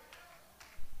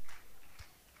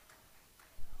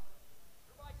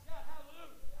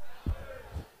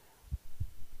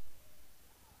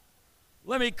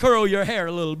 Let me curl your hair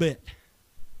a little bit.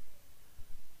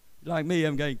 Like me,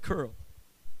 I'm getting curled.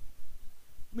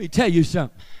 Let me tell you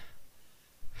something.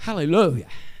 Hallelujah.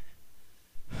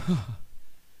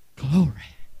 Glory.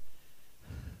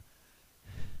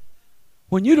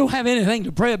 When you don't have anything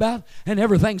to pray about and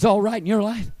everything's all right in your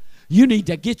life, you need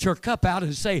to get your cup out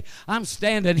and say, I'm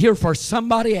standing here for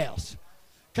somebody else.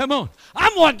 Come on.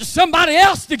 I'm wanting somebody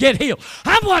else to get healed.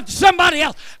 I'm wanting somebody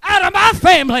else out of my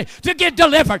family to get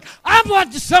delivered. I'm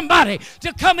wanting somebody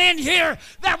to come in here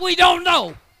that we don't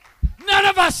know. None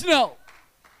of us know.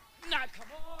 Not, come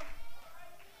on.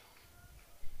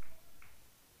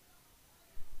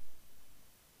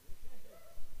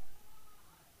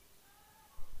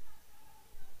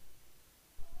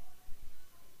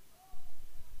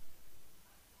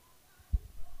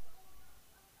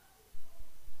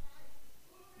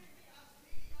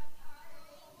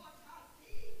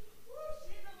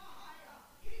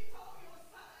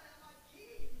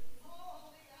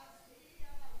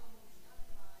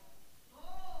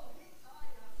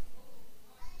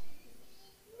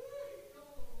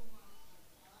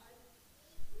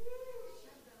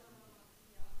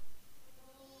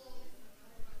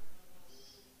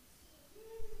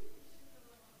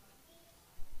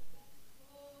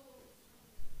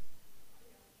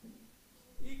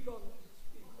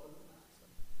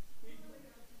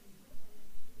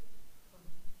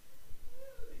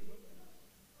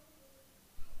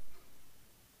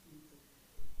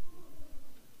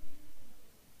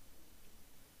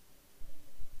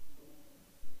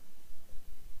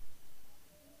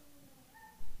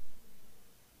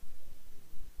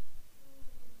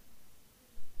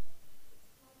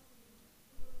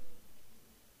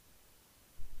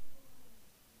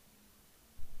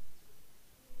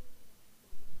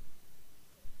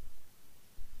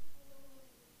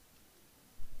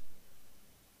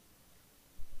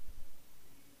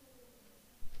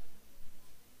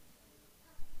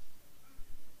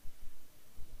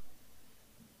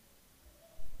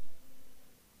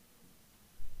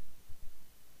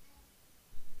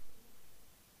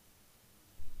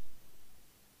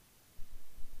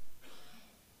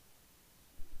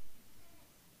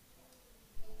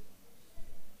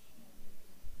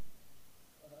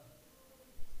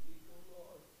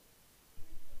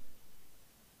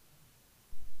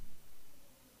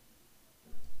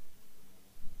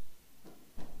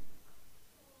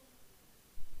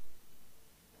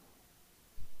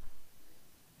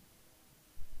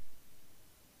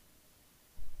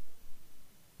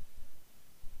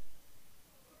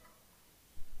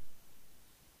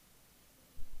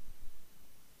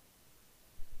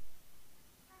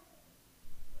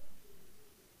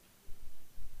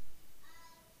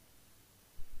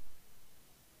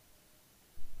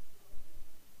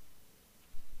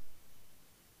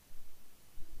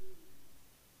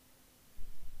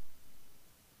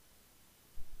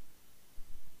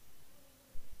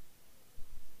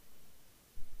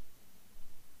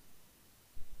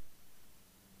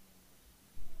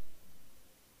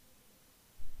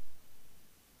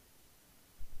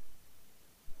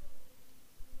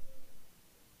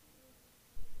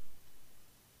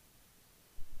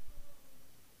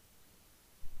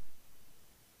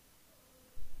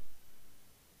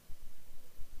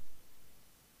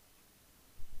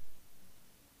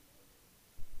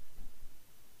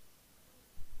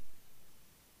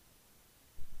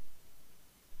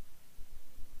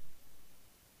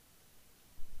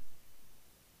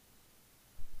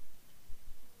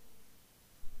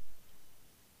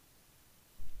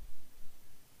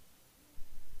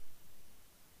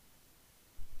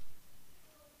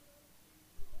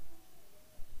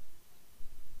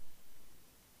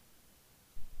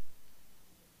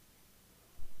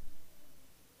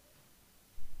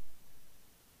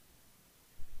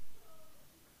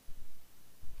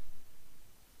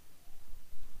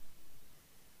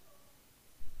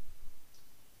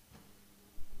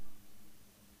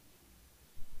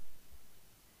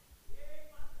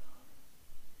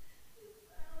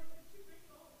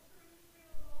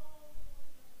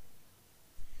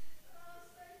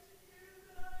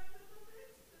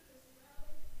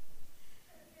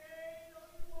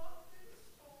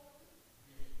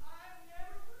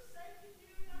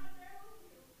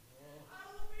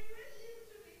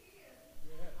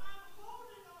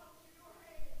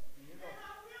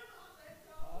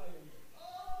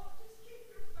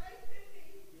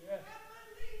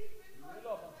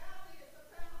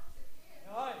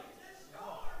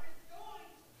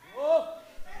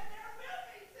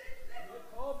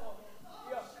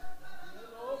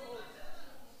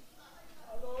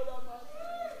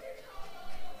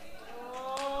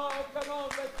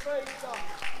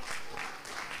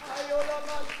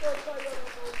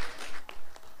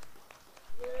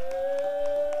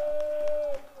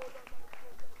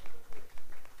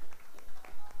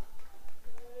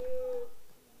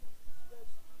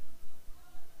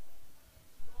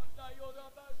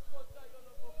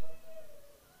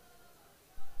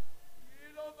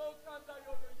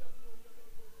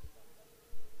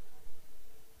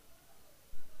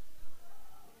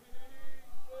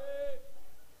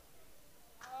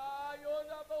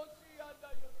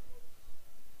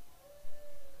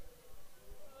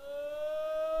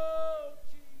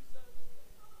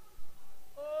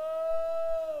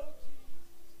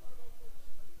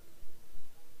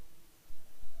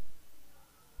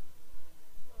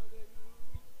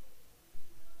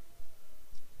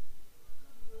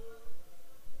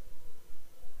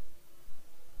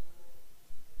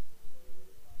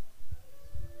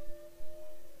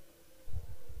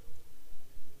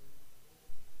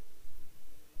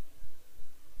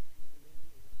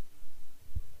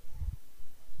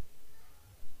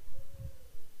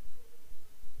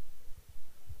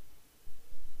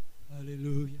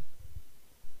 Hallelujah.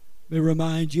 Let me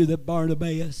remind you that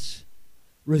Barnabas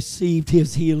received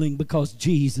his healing because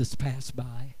Jesus passed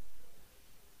by.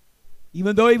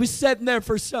 Even though he was sitting there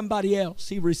for somebody else,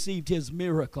 he received his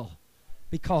miracle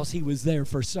because he was there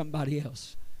for somebody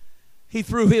else. He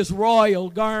threw his royal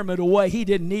garment away. He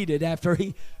didn't need it after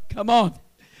he, come on.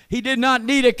 He did not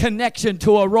need a connection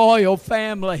to a royal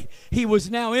family. He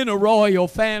was now in a royal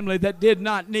family that did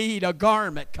not need a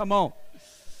garment. Come on.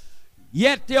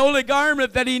 Yet the only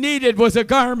garment that he needed was a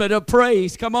garment of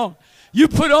praise. Come on. You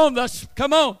put on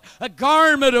a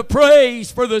garment of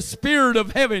praise for the spirit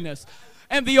of heaviness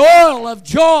and the oil of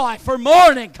joy for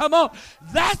mourning. Come on.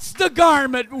 That's the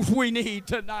garment we need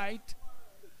tonight.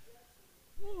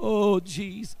 Oh,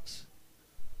 Jesus.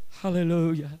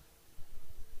 Hallelujah.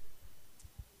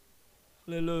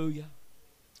 Hallelujah.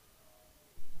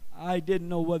 I didn't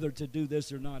know whether to do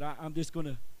this or not. I'm just going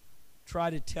to try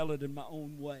to tell it in my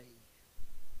own way.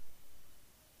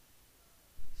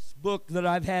 This book that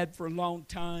I've had for a long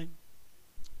time,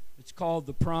 it's called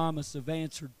The Promise of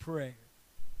Answered Prayer.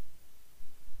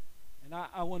 And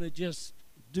I want to just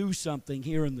do something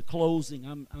here in the closing.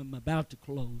 I'm about to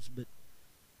close, but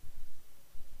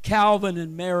Calvin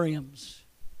and Miriam's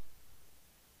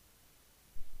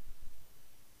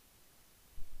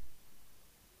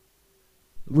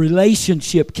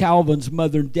relationship. Calvin's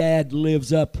mother and dad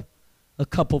lives up a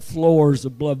couple floors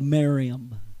above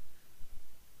Miriam.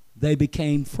 They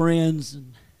became friends,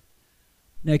 and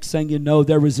next thing you know,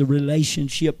 there was a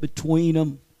relationship between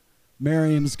them.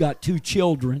 Miriam's got 2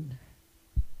 children.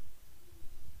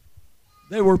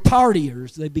 They were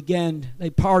partiers. They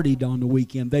partied on the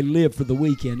weekend. They lived for the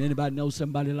weekend. Anybody know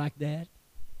somebody like that?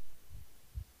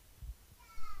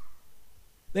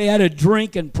 They had a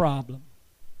drinking problem.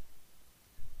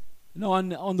 You know,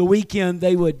 on the weekend,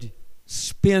 they would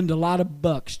spend a lot of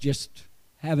bucks just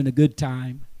having a good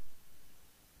time.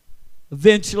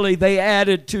 Eventually, they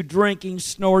added to drinking,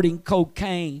 snorting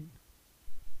cocaine.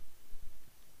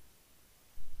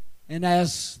 And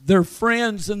as their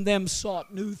friends and them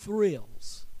sought new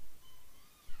thrills,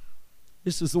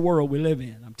 this is the world we live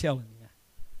in, I'm telling you.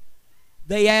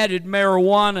 They added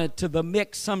marijuana to the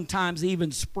mix, sometimes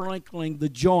even sprinkling the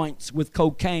joints with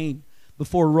cocaine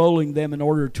before rolling them in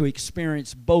order to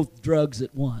experience both drugs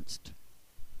at once.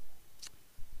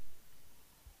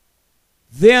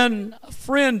 Then a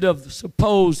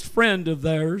supposed friend of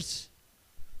theirs,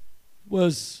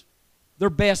 was their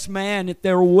best man at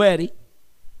their wedding,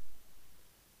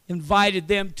 invited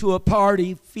them to a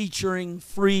party featuring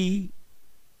free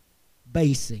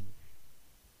basing.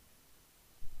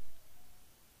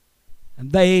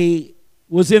 And they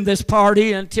was in this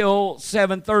party until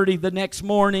 7:30 the next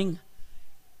morning.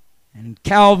 And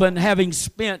Calvin, having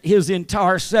spent his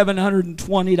entire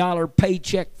 $720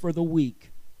 paycheck for the week.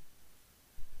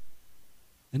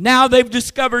 And now they've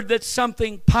discovered that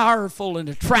something powerful and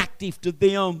attractive to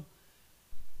them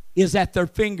is at their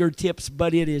fingertips,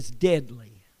 but it is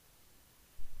deadly.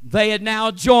 They had now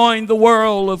joined the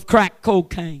world of crack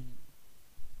cocaine.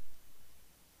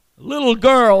 The little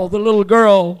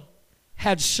girl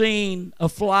had seen a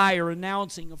flyer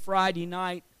announcing a Friday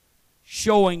night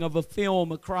showing of a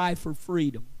film, A Cry for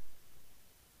Freedom,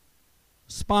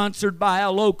 sponsored by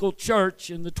a local church,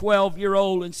 and the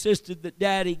 12-year-old insisted that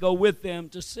Daddy go with them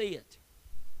to see it.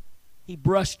 He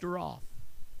brushed her off.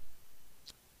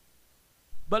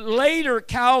 But later,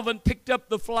 Calvin picked up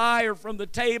the flyer from the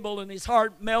table, and his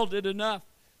heart melted enough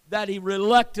that he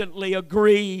reluctantly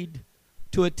agreed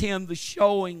to attend the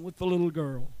showing with the little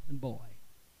girl and boy.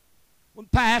 When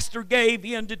pastor gave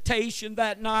the invitation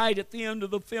that night at the end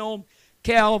of the film,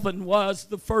 Calvin was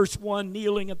the first one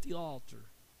kneeling at the altar.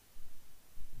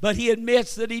 But he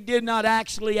admits that he did not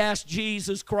actually ask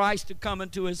Jesus Christ to come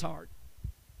into his heart.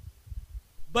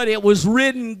 But it was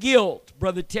ridden guilt,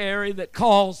 Brother Terry, that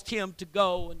caused him to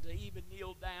go and to even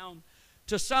kneel down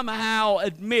to somehow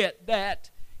admit that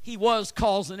he was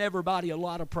causing everybody a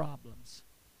lot of problems.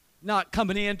 Not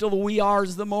coming in till the wee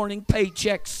hours of the morning,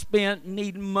 paychecks spent, and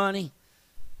needing money.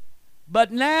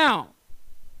 But now,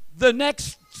 the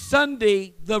next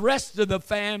Sunday, the rest of the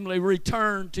family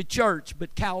returned to church,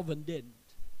 but Calvin didn't.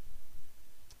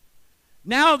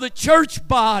 Now the church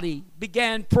body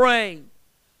began praying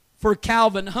for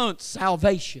Calvin Hunt's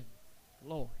salvation.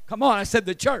 Lord, come on, I said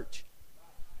the church.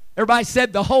 Everybody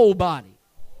said the whole body.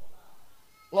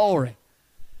 Glory.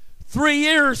 3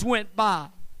 years went by.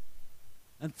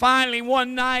 And finally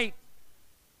one night,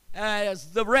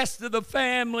 as the rest of the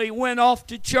family went off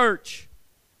to church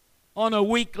on a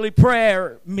weekly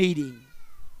prayer meeting,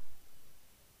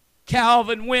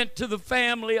 Calvin went to the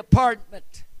family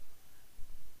apartment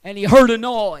and he heard a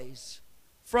noise.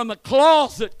 From a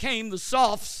closet came the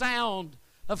soft sound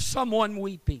of someone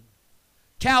weeping.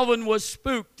 Calvin was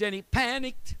spooked and he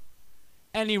panicked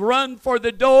and he run for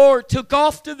the door, took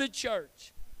off to the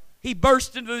church. He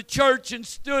burst into the church and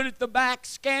stood at the back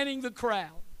scanning the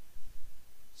crowd.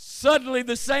 Suddenly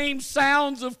the same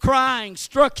sounds of crying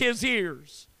struck his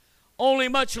ears, only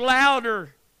much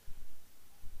louder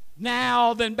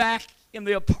now than back in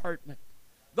the apartment.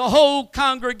 The whole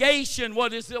congregation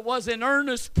was in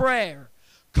earnest prayer,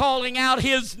 calling out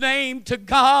his name to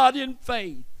God in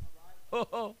faith.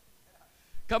 Oh,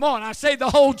 come on, I say the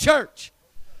whole church.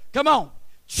 Come on.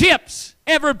 Chips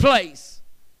every place.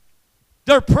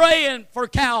 They're praying for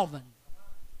Calvin.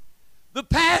 The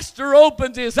pastor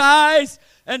opens his eyes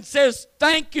and says,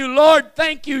 "Thank you, Lord.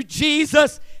 Thank you,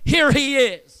 Jesus. Here he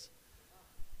is."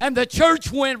 And the church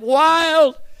went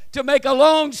wild. To make a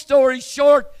long story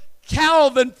short,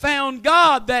 Calvin found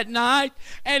God that night,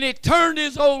 and it turned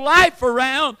his whole life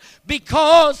around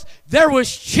because there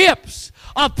was chips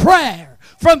of prayer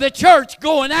from the church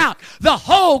going out. The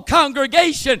whole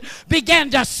congregation began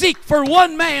to seek for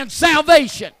one man's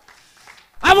salvation.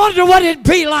 I wonder what it'd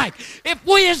be like if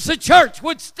we as the church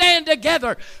would stand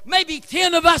together, maybe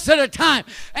 10 of us at a time,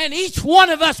 and each one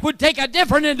of us would take a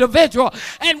different individual,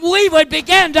 and we would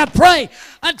begin to pray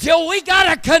until we got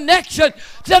a connection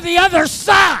to the other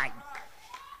side.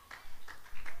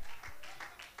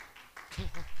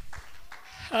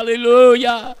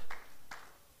 Hallelujah.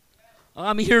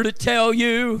 I'm here to tell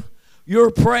you,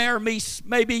 your prayer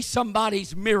may be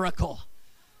somebody's miracle.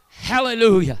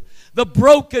 Hallelujah. The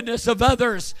brokenness of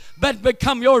others may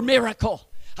become your miracle.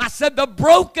 I said the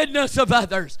brokenness of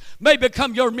others may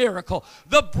become your miracle.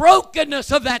 The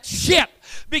brokenness of that ship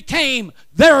became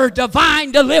their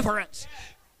divine deliverance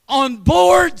on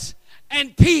boards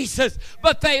and pieces.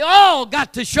 But they all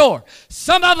got to shore.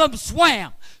 Some of them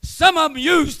swam. Some of them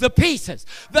used the pieces.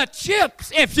 The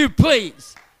chips, if you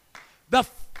please.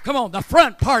 Come on, the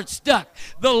front part stuck.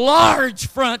 The large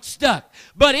front stuck.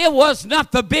 But it was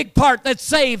not the big part that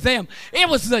saved them. It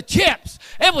was the chips.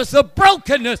 It was the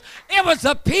brokenness. It was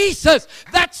the pieces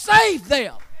that saved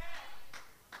them.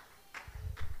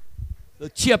 The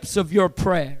chips of your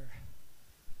prayer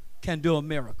can do a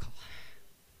miracle.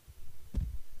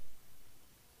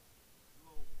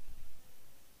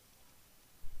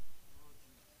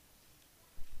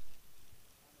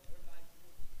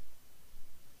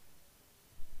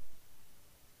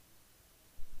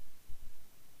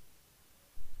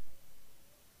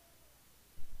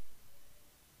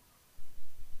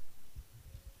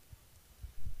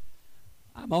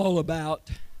 I'm all about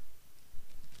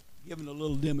giving a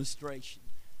little demonstration.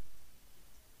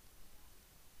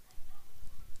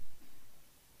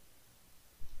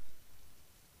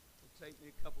 It'll take me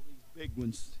a couple of these big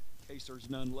ones in case there's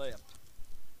none left.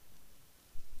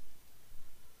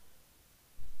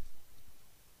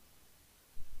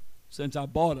 Since I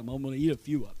bought them, I'm going to eat a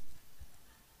few of them.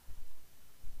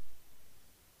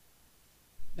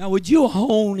 Now, would you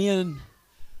hone in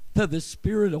to the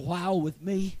Spirit a while with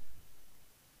me?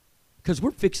 Because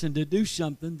we're fixing to do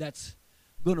something that's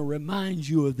going to remind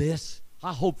you of this,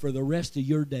 I hope, for the rest of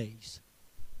your days.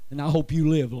 And I hope you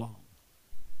live long.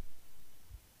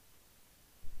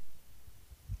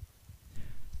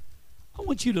 I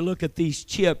want you to look at these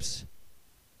chips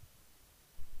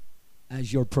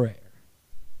as your prayer.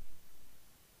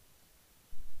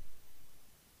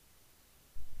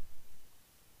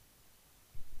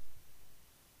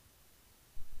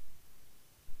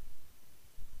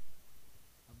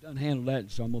 I've done handle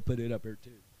that, so I'm going to put it up here too.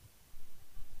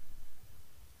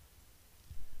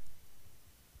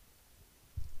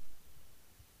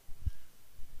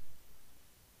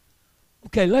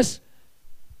 Okay, let's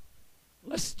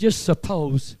just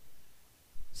suppose,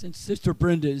 since Sister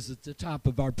Brenda is at the top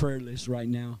of our prayer list right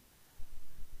now,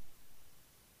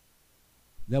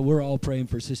 that we're all praying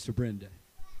for Sister Brenda.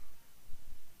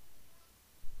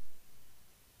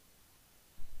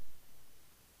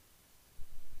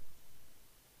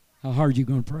 How hard are you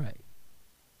going to pray?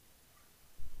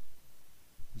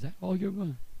 Is that all you're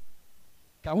going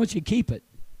to? I want you to keep it.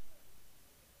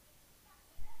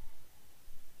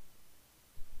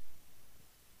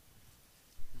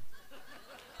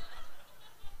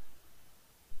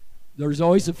 There's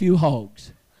always a few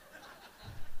hogs.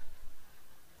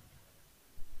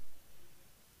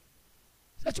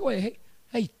 That's the way.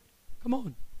 Hey, come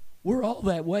on. We're all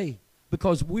that way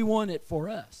because we want it for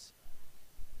us.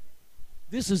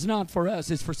 This is not for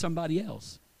us. It's for somebody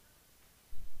else.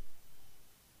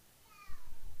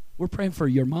 We're praying for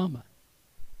your mama.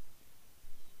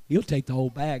 He'll take the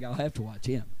whole bag. I'll have to watch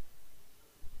him.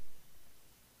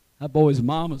 That boy's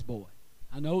mama's boy.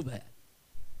 I know that.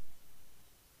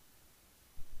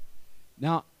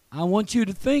 Now, I want you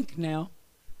to think now,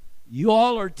 you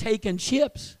all are taking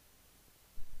chips.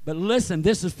 But listen,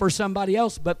 this is for somebody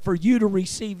else. But for you to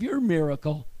receive your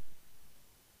miracle,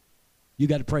 you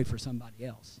got to pray for somebody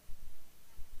else.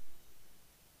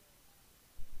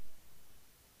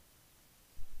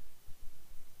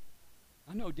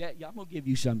 I know, Dad, I'm going to give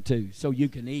you some too so you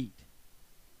can eat.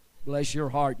 Bless your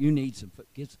heart. You need some food.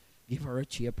 Give her a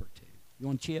chip or two. You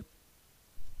want a chip?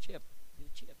 Chip. Get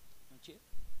a chip. Want a chip?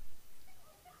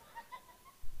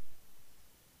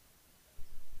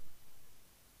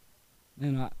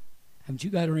 Man, haven't you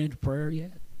got her into prayer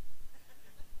yet?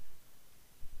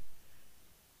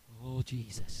 Oh,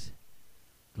 Jesus.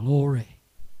 Glory.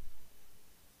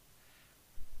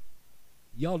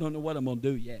 Y'all don't know what I'm going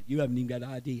to do yet. You haven't even got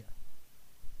an idea.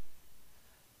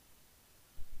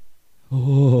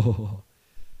 Oh,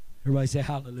 everybody say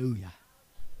hallelujah.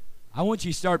 I want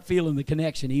you to start feeling the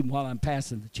connection even while I'm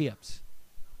passing the chips.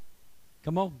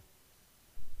 Come on.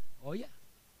 Oh, yeah.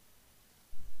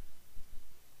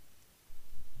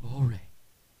 Glory.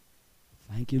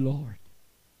 Thank you, Lord.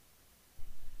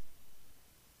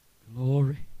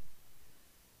 Glory.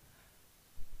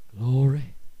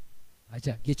 Glory. Right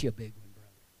there. Get you a big one, brother.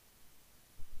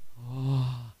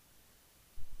 Oh.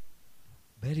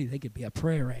 Betty, they could be a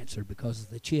prayer answer because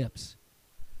of the chips.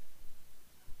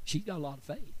 She's got a lot of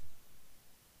faith.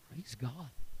 Praise God.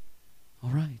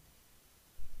 All right.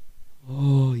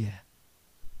 Oh, yeah.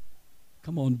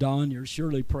 Come on, Don. You're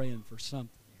surely praying for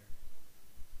something here.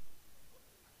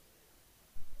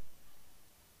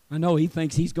 I know he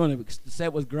thinks he's going to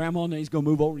sit with Grandma and he's going to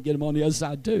move over and get him on the other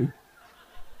side too.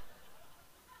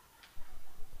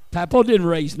 Papa didn't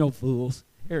raise no fools.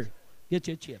 Here, get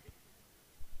you a chip.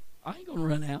 I ain't going to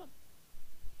run out.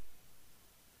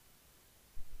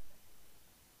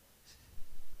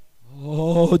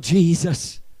 Oh,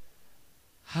 Jesus.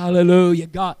 Hallelujah.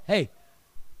 God, hey,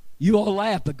 you all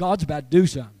laugh, but God's about to do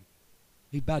something.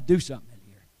 He's about to do something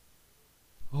in here.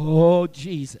 Oh,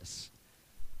 Jesus.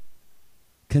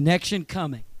 Connection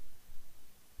coming.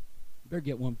 You better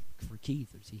get one for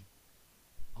Keith. Is he?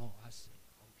 Oh, I see.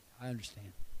 Okay, I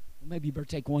understand. Well, maybe you better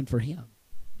take one for him.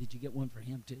 Did you get one for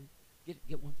him too?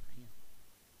 Get one for him.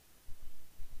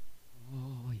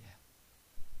 Oh, yeah.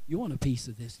 You want a piece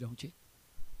of this, don't you?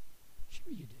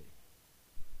 Sure you do.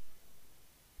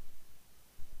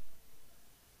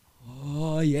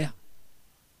 Oh, yeah.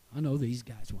 I know these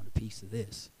guys want a piece of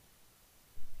this.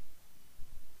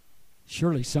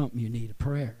 Surely something you need a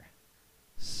prayer.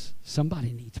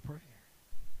 Somebody needs prayer.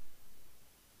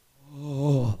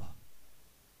 Oh.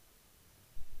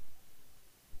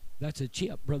 That's a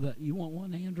chip, brother. You want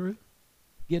one, Andrew?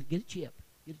 Get a chip.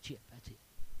 Get a chip. That's it.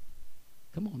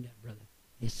 Come on down, brother.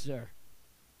 Yes, sir.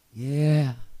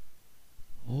 Yeah.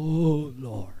 Oh,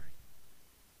 Lord.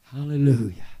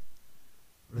 Hallelujah.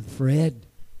 Brother Fred,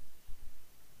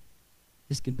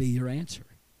 this can be your answer.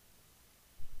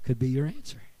 Could be your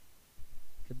answer.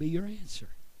 Could be your answer.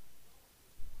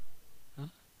 Huh?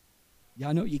 Yeah,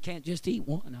 I know you can't just eat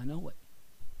one. I know it.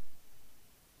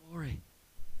 Glory.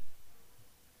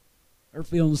 They're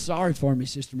feeling sorry for me,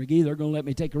 Sister McGee. They're going to let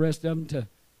me take the rest of them to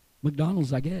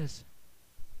McDonald's, I guess.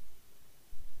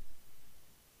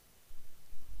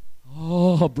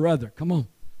 Oh, brother, come on.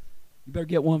 You better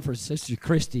get one for Sister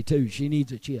Christy, too. She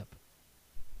needs a chip.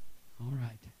 All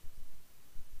right.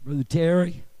 Brother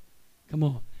Terry, come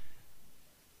on.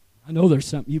 I know there's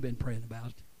something you've been praying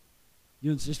about.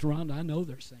 You and Sister Rhonda, I know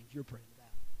there's things you're praying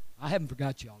about. I haven't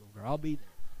forgot y'all over there. I'll be there.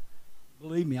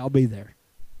 Believe me, I'll be there.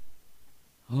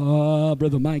 Oh,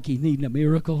 Brother Mikey's needing a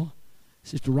miracle.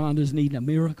 Sister Rhonda's needing a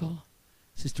miracle.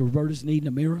 Sister Roberta's needing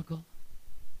a miracle.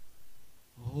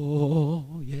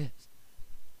 Oh, yes.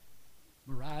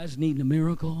 Mariah's needing a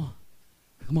miracle.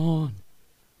 Come on.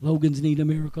 Logan's needing a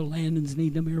miracle. Landon's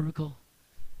needing a miracle.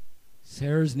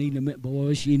 Sarah's needing a miracle.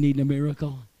 Boy, she needing a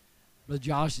miracle. Brother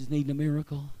Josh is needing a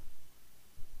miracle.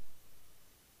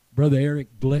 Brother Eric,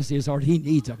 bless his heart, he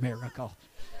needs a miracle.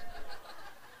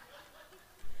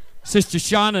 Sister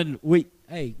Shauna, we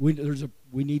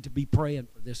need to be praying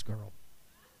for this girl.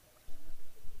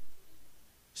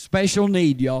 Special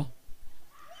need, y'all.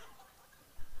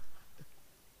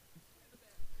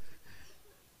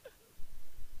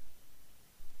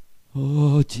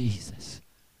 Oh, Jesus.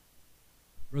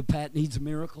 Brother Pat needs a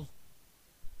miracle.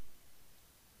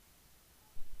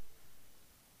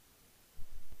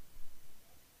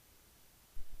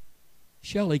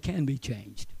 Shelley can be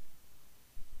changed.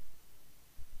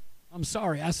 I'm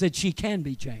sorry, I said she can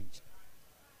be changed.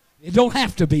 It don't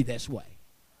have to be this way.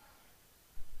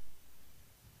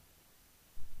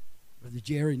 Brother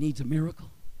Jerry needs a miracle.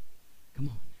 Come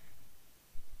on.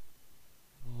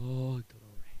 Oh, glory.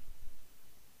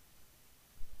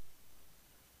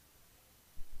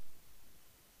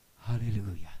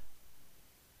 Hallelujah.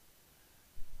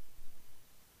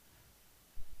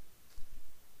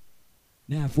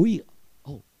 Now, if we,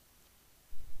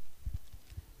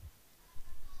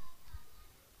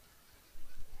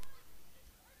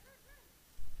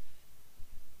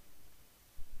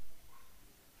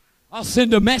 I'll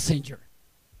send a messenger.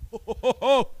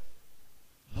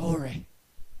 Glory.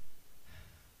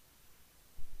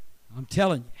 I'm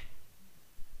telling you.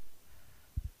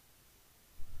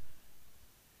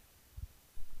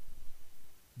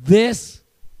 This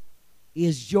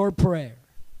is your prayer.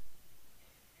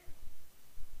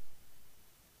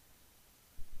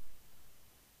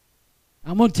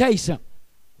 I'm going to tell you something.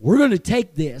 We're going to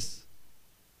take this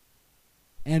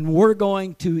and we're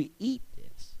going to eat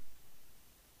this.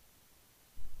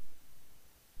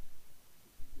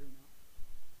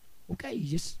 Okay, you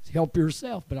just help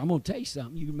yourself, but I'm going to tell you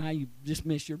something. You might just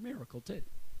miss your miracle too.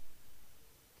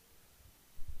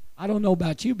 I don't know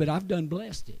about you, but I've done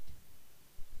blessed it.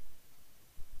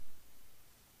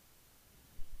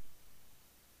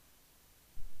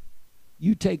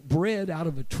 You take bread out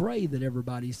of a tray that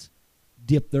everybody's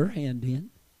dipped their hand in.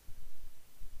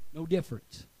 No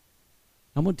difference.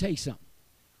 I'm going to tell you something.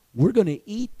 We're going to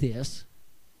eat this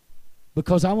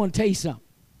because I want to tell you something.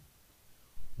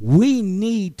 We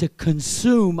need to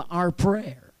consume our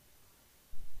prayer.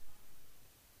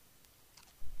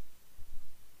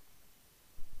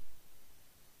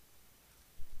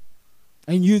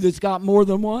 And you that's got more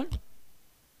than one,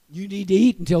 you need to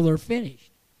eat until they're finished.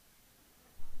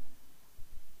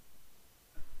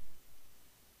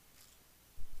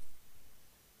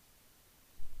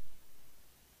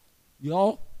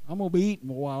 Y'all, I'm going to be eating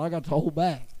a while. I got the whole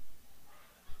bag.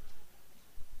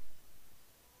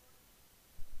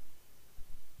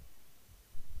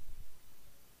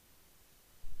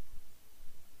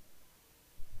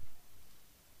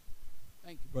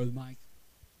 Thank you, Brother Mike.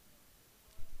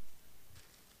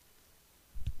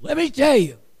 Let me tell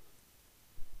you,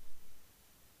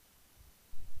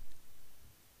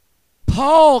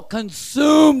 Paul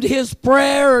consumed his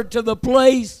prayer to the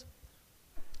place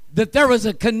that there was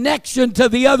a connection to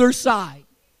the other side.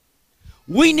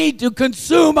 We need to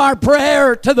consume our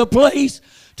prayer to the place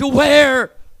to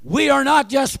where we are not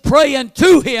just praying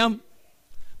to Him,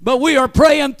 but we are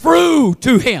praying through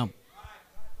to Him.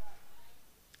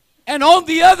 And on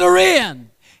the other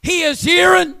end, He is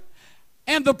hearing,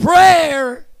 and the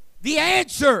prayer, the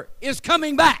answer is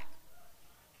coming back.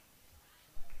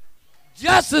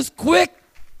 Just as quick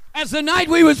as the night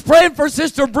we was praying for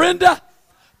Sister Brenda,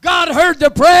 God heard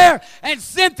the prayer and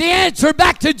sent the answer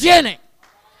back to Jenny.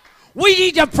 We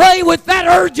need to pray with that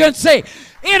urgency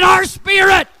in our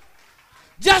spirit.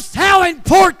 Just how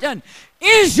important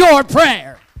is your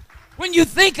prayer? When you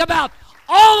think about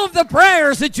all of the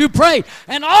prayers that you prayed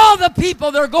and all the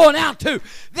people they're going out to,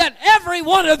 that every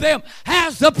one of them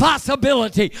has the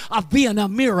possibility of being a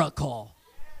miracle.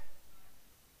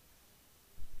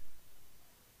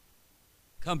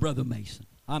 Come, Brother Mason.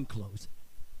 I'm closing.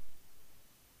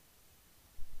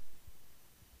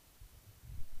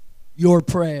 Your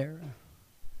prayer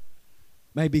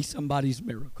may be somebody's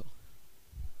miracle.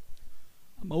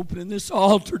 I'm opening this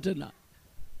altar tonight.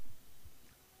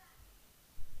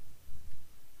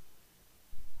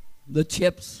 The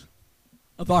chips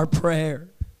of our prayer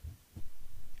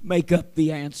make up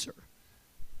the answer.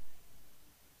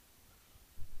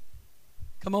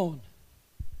 Come on.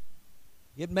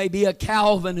 It may be a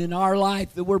Calvin in our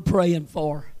life that we're praying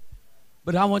for,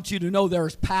 but I want you to know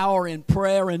there's power in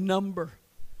prayer and number.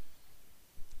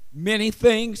 Many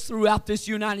things throughout this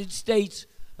United States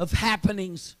of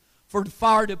happenings for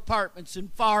fire departments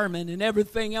and firemen and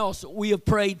everything else that we have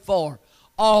prayed for.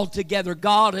 All together,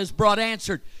 God has brought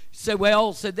answered. You say,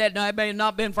 well, said that may have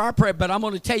not been for our prayer, but I'm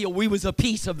going to tell you, we was a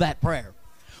piece of that prayer.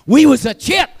 We was a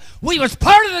chip. We was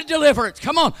part of the deliverance.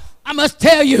 Come on. I must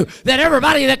tell you that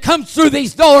everybody that comes through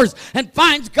these doors and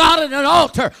finds God at an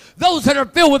altar, those that are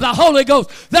filled with the Holy Ghost,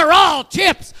 they're all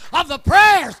chips of the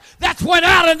prayers that's went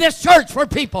out in this church for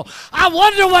people. I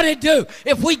wonder what it'd do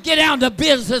if we get down to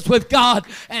business with God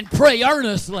and pray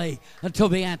earnestly until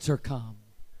the answer comes.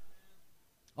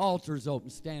 Altar's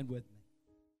open. Stand with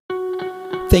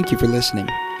me. Thank you for listening.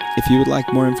 If you would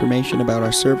like more information about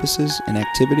our services and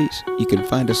activities, you can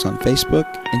find us on Facebook,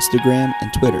 Instagram,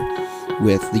 and Twitter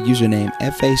with the username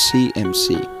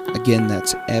FACMC. Again,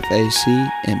 that's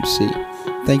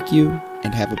FACMC. Thank you,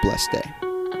 and have a blessed day.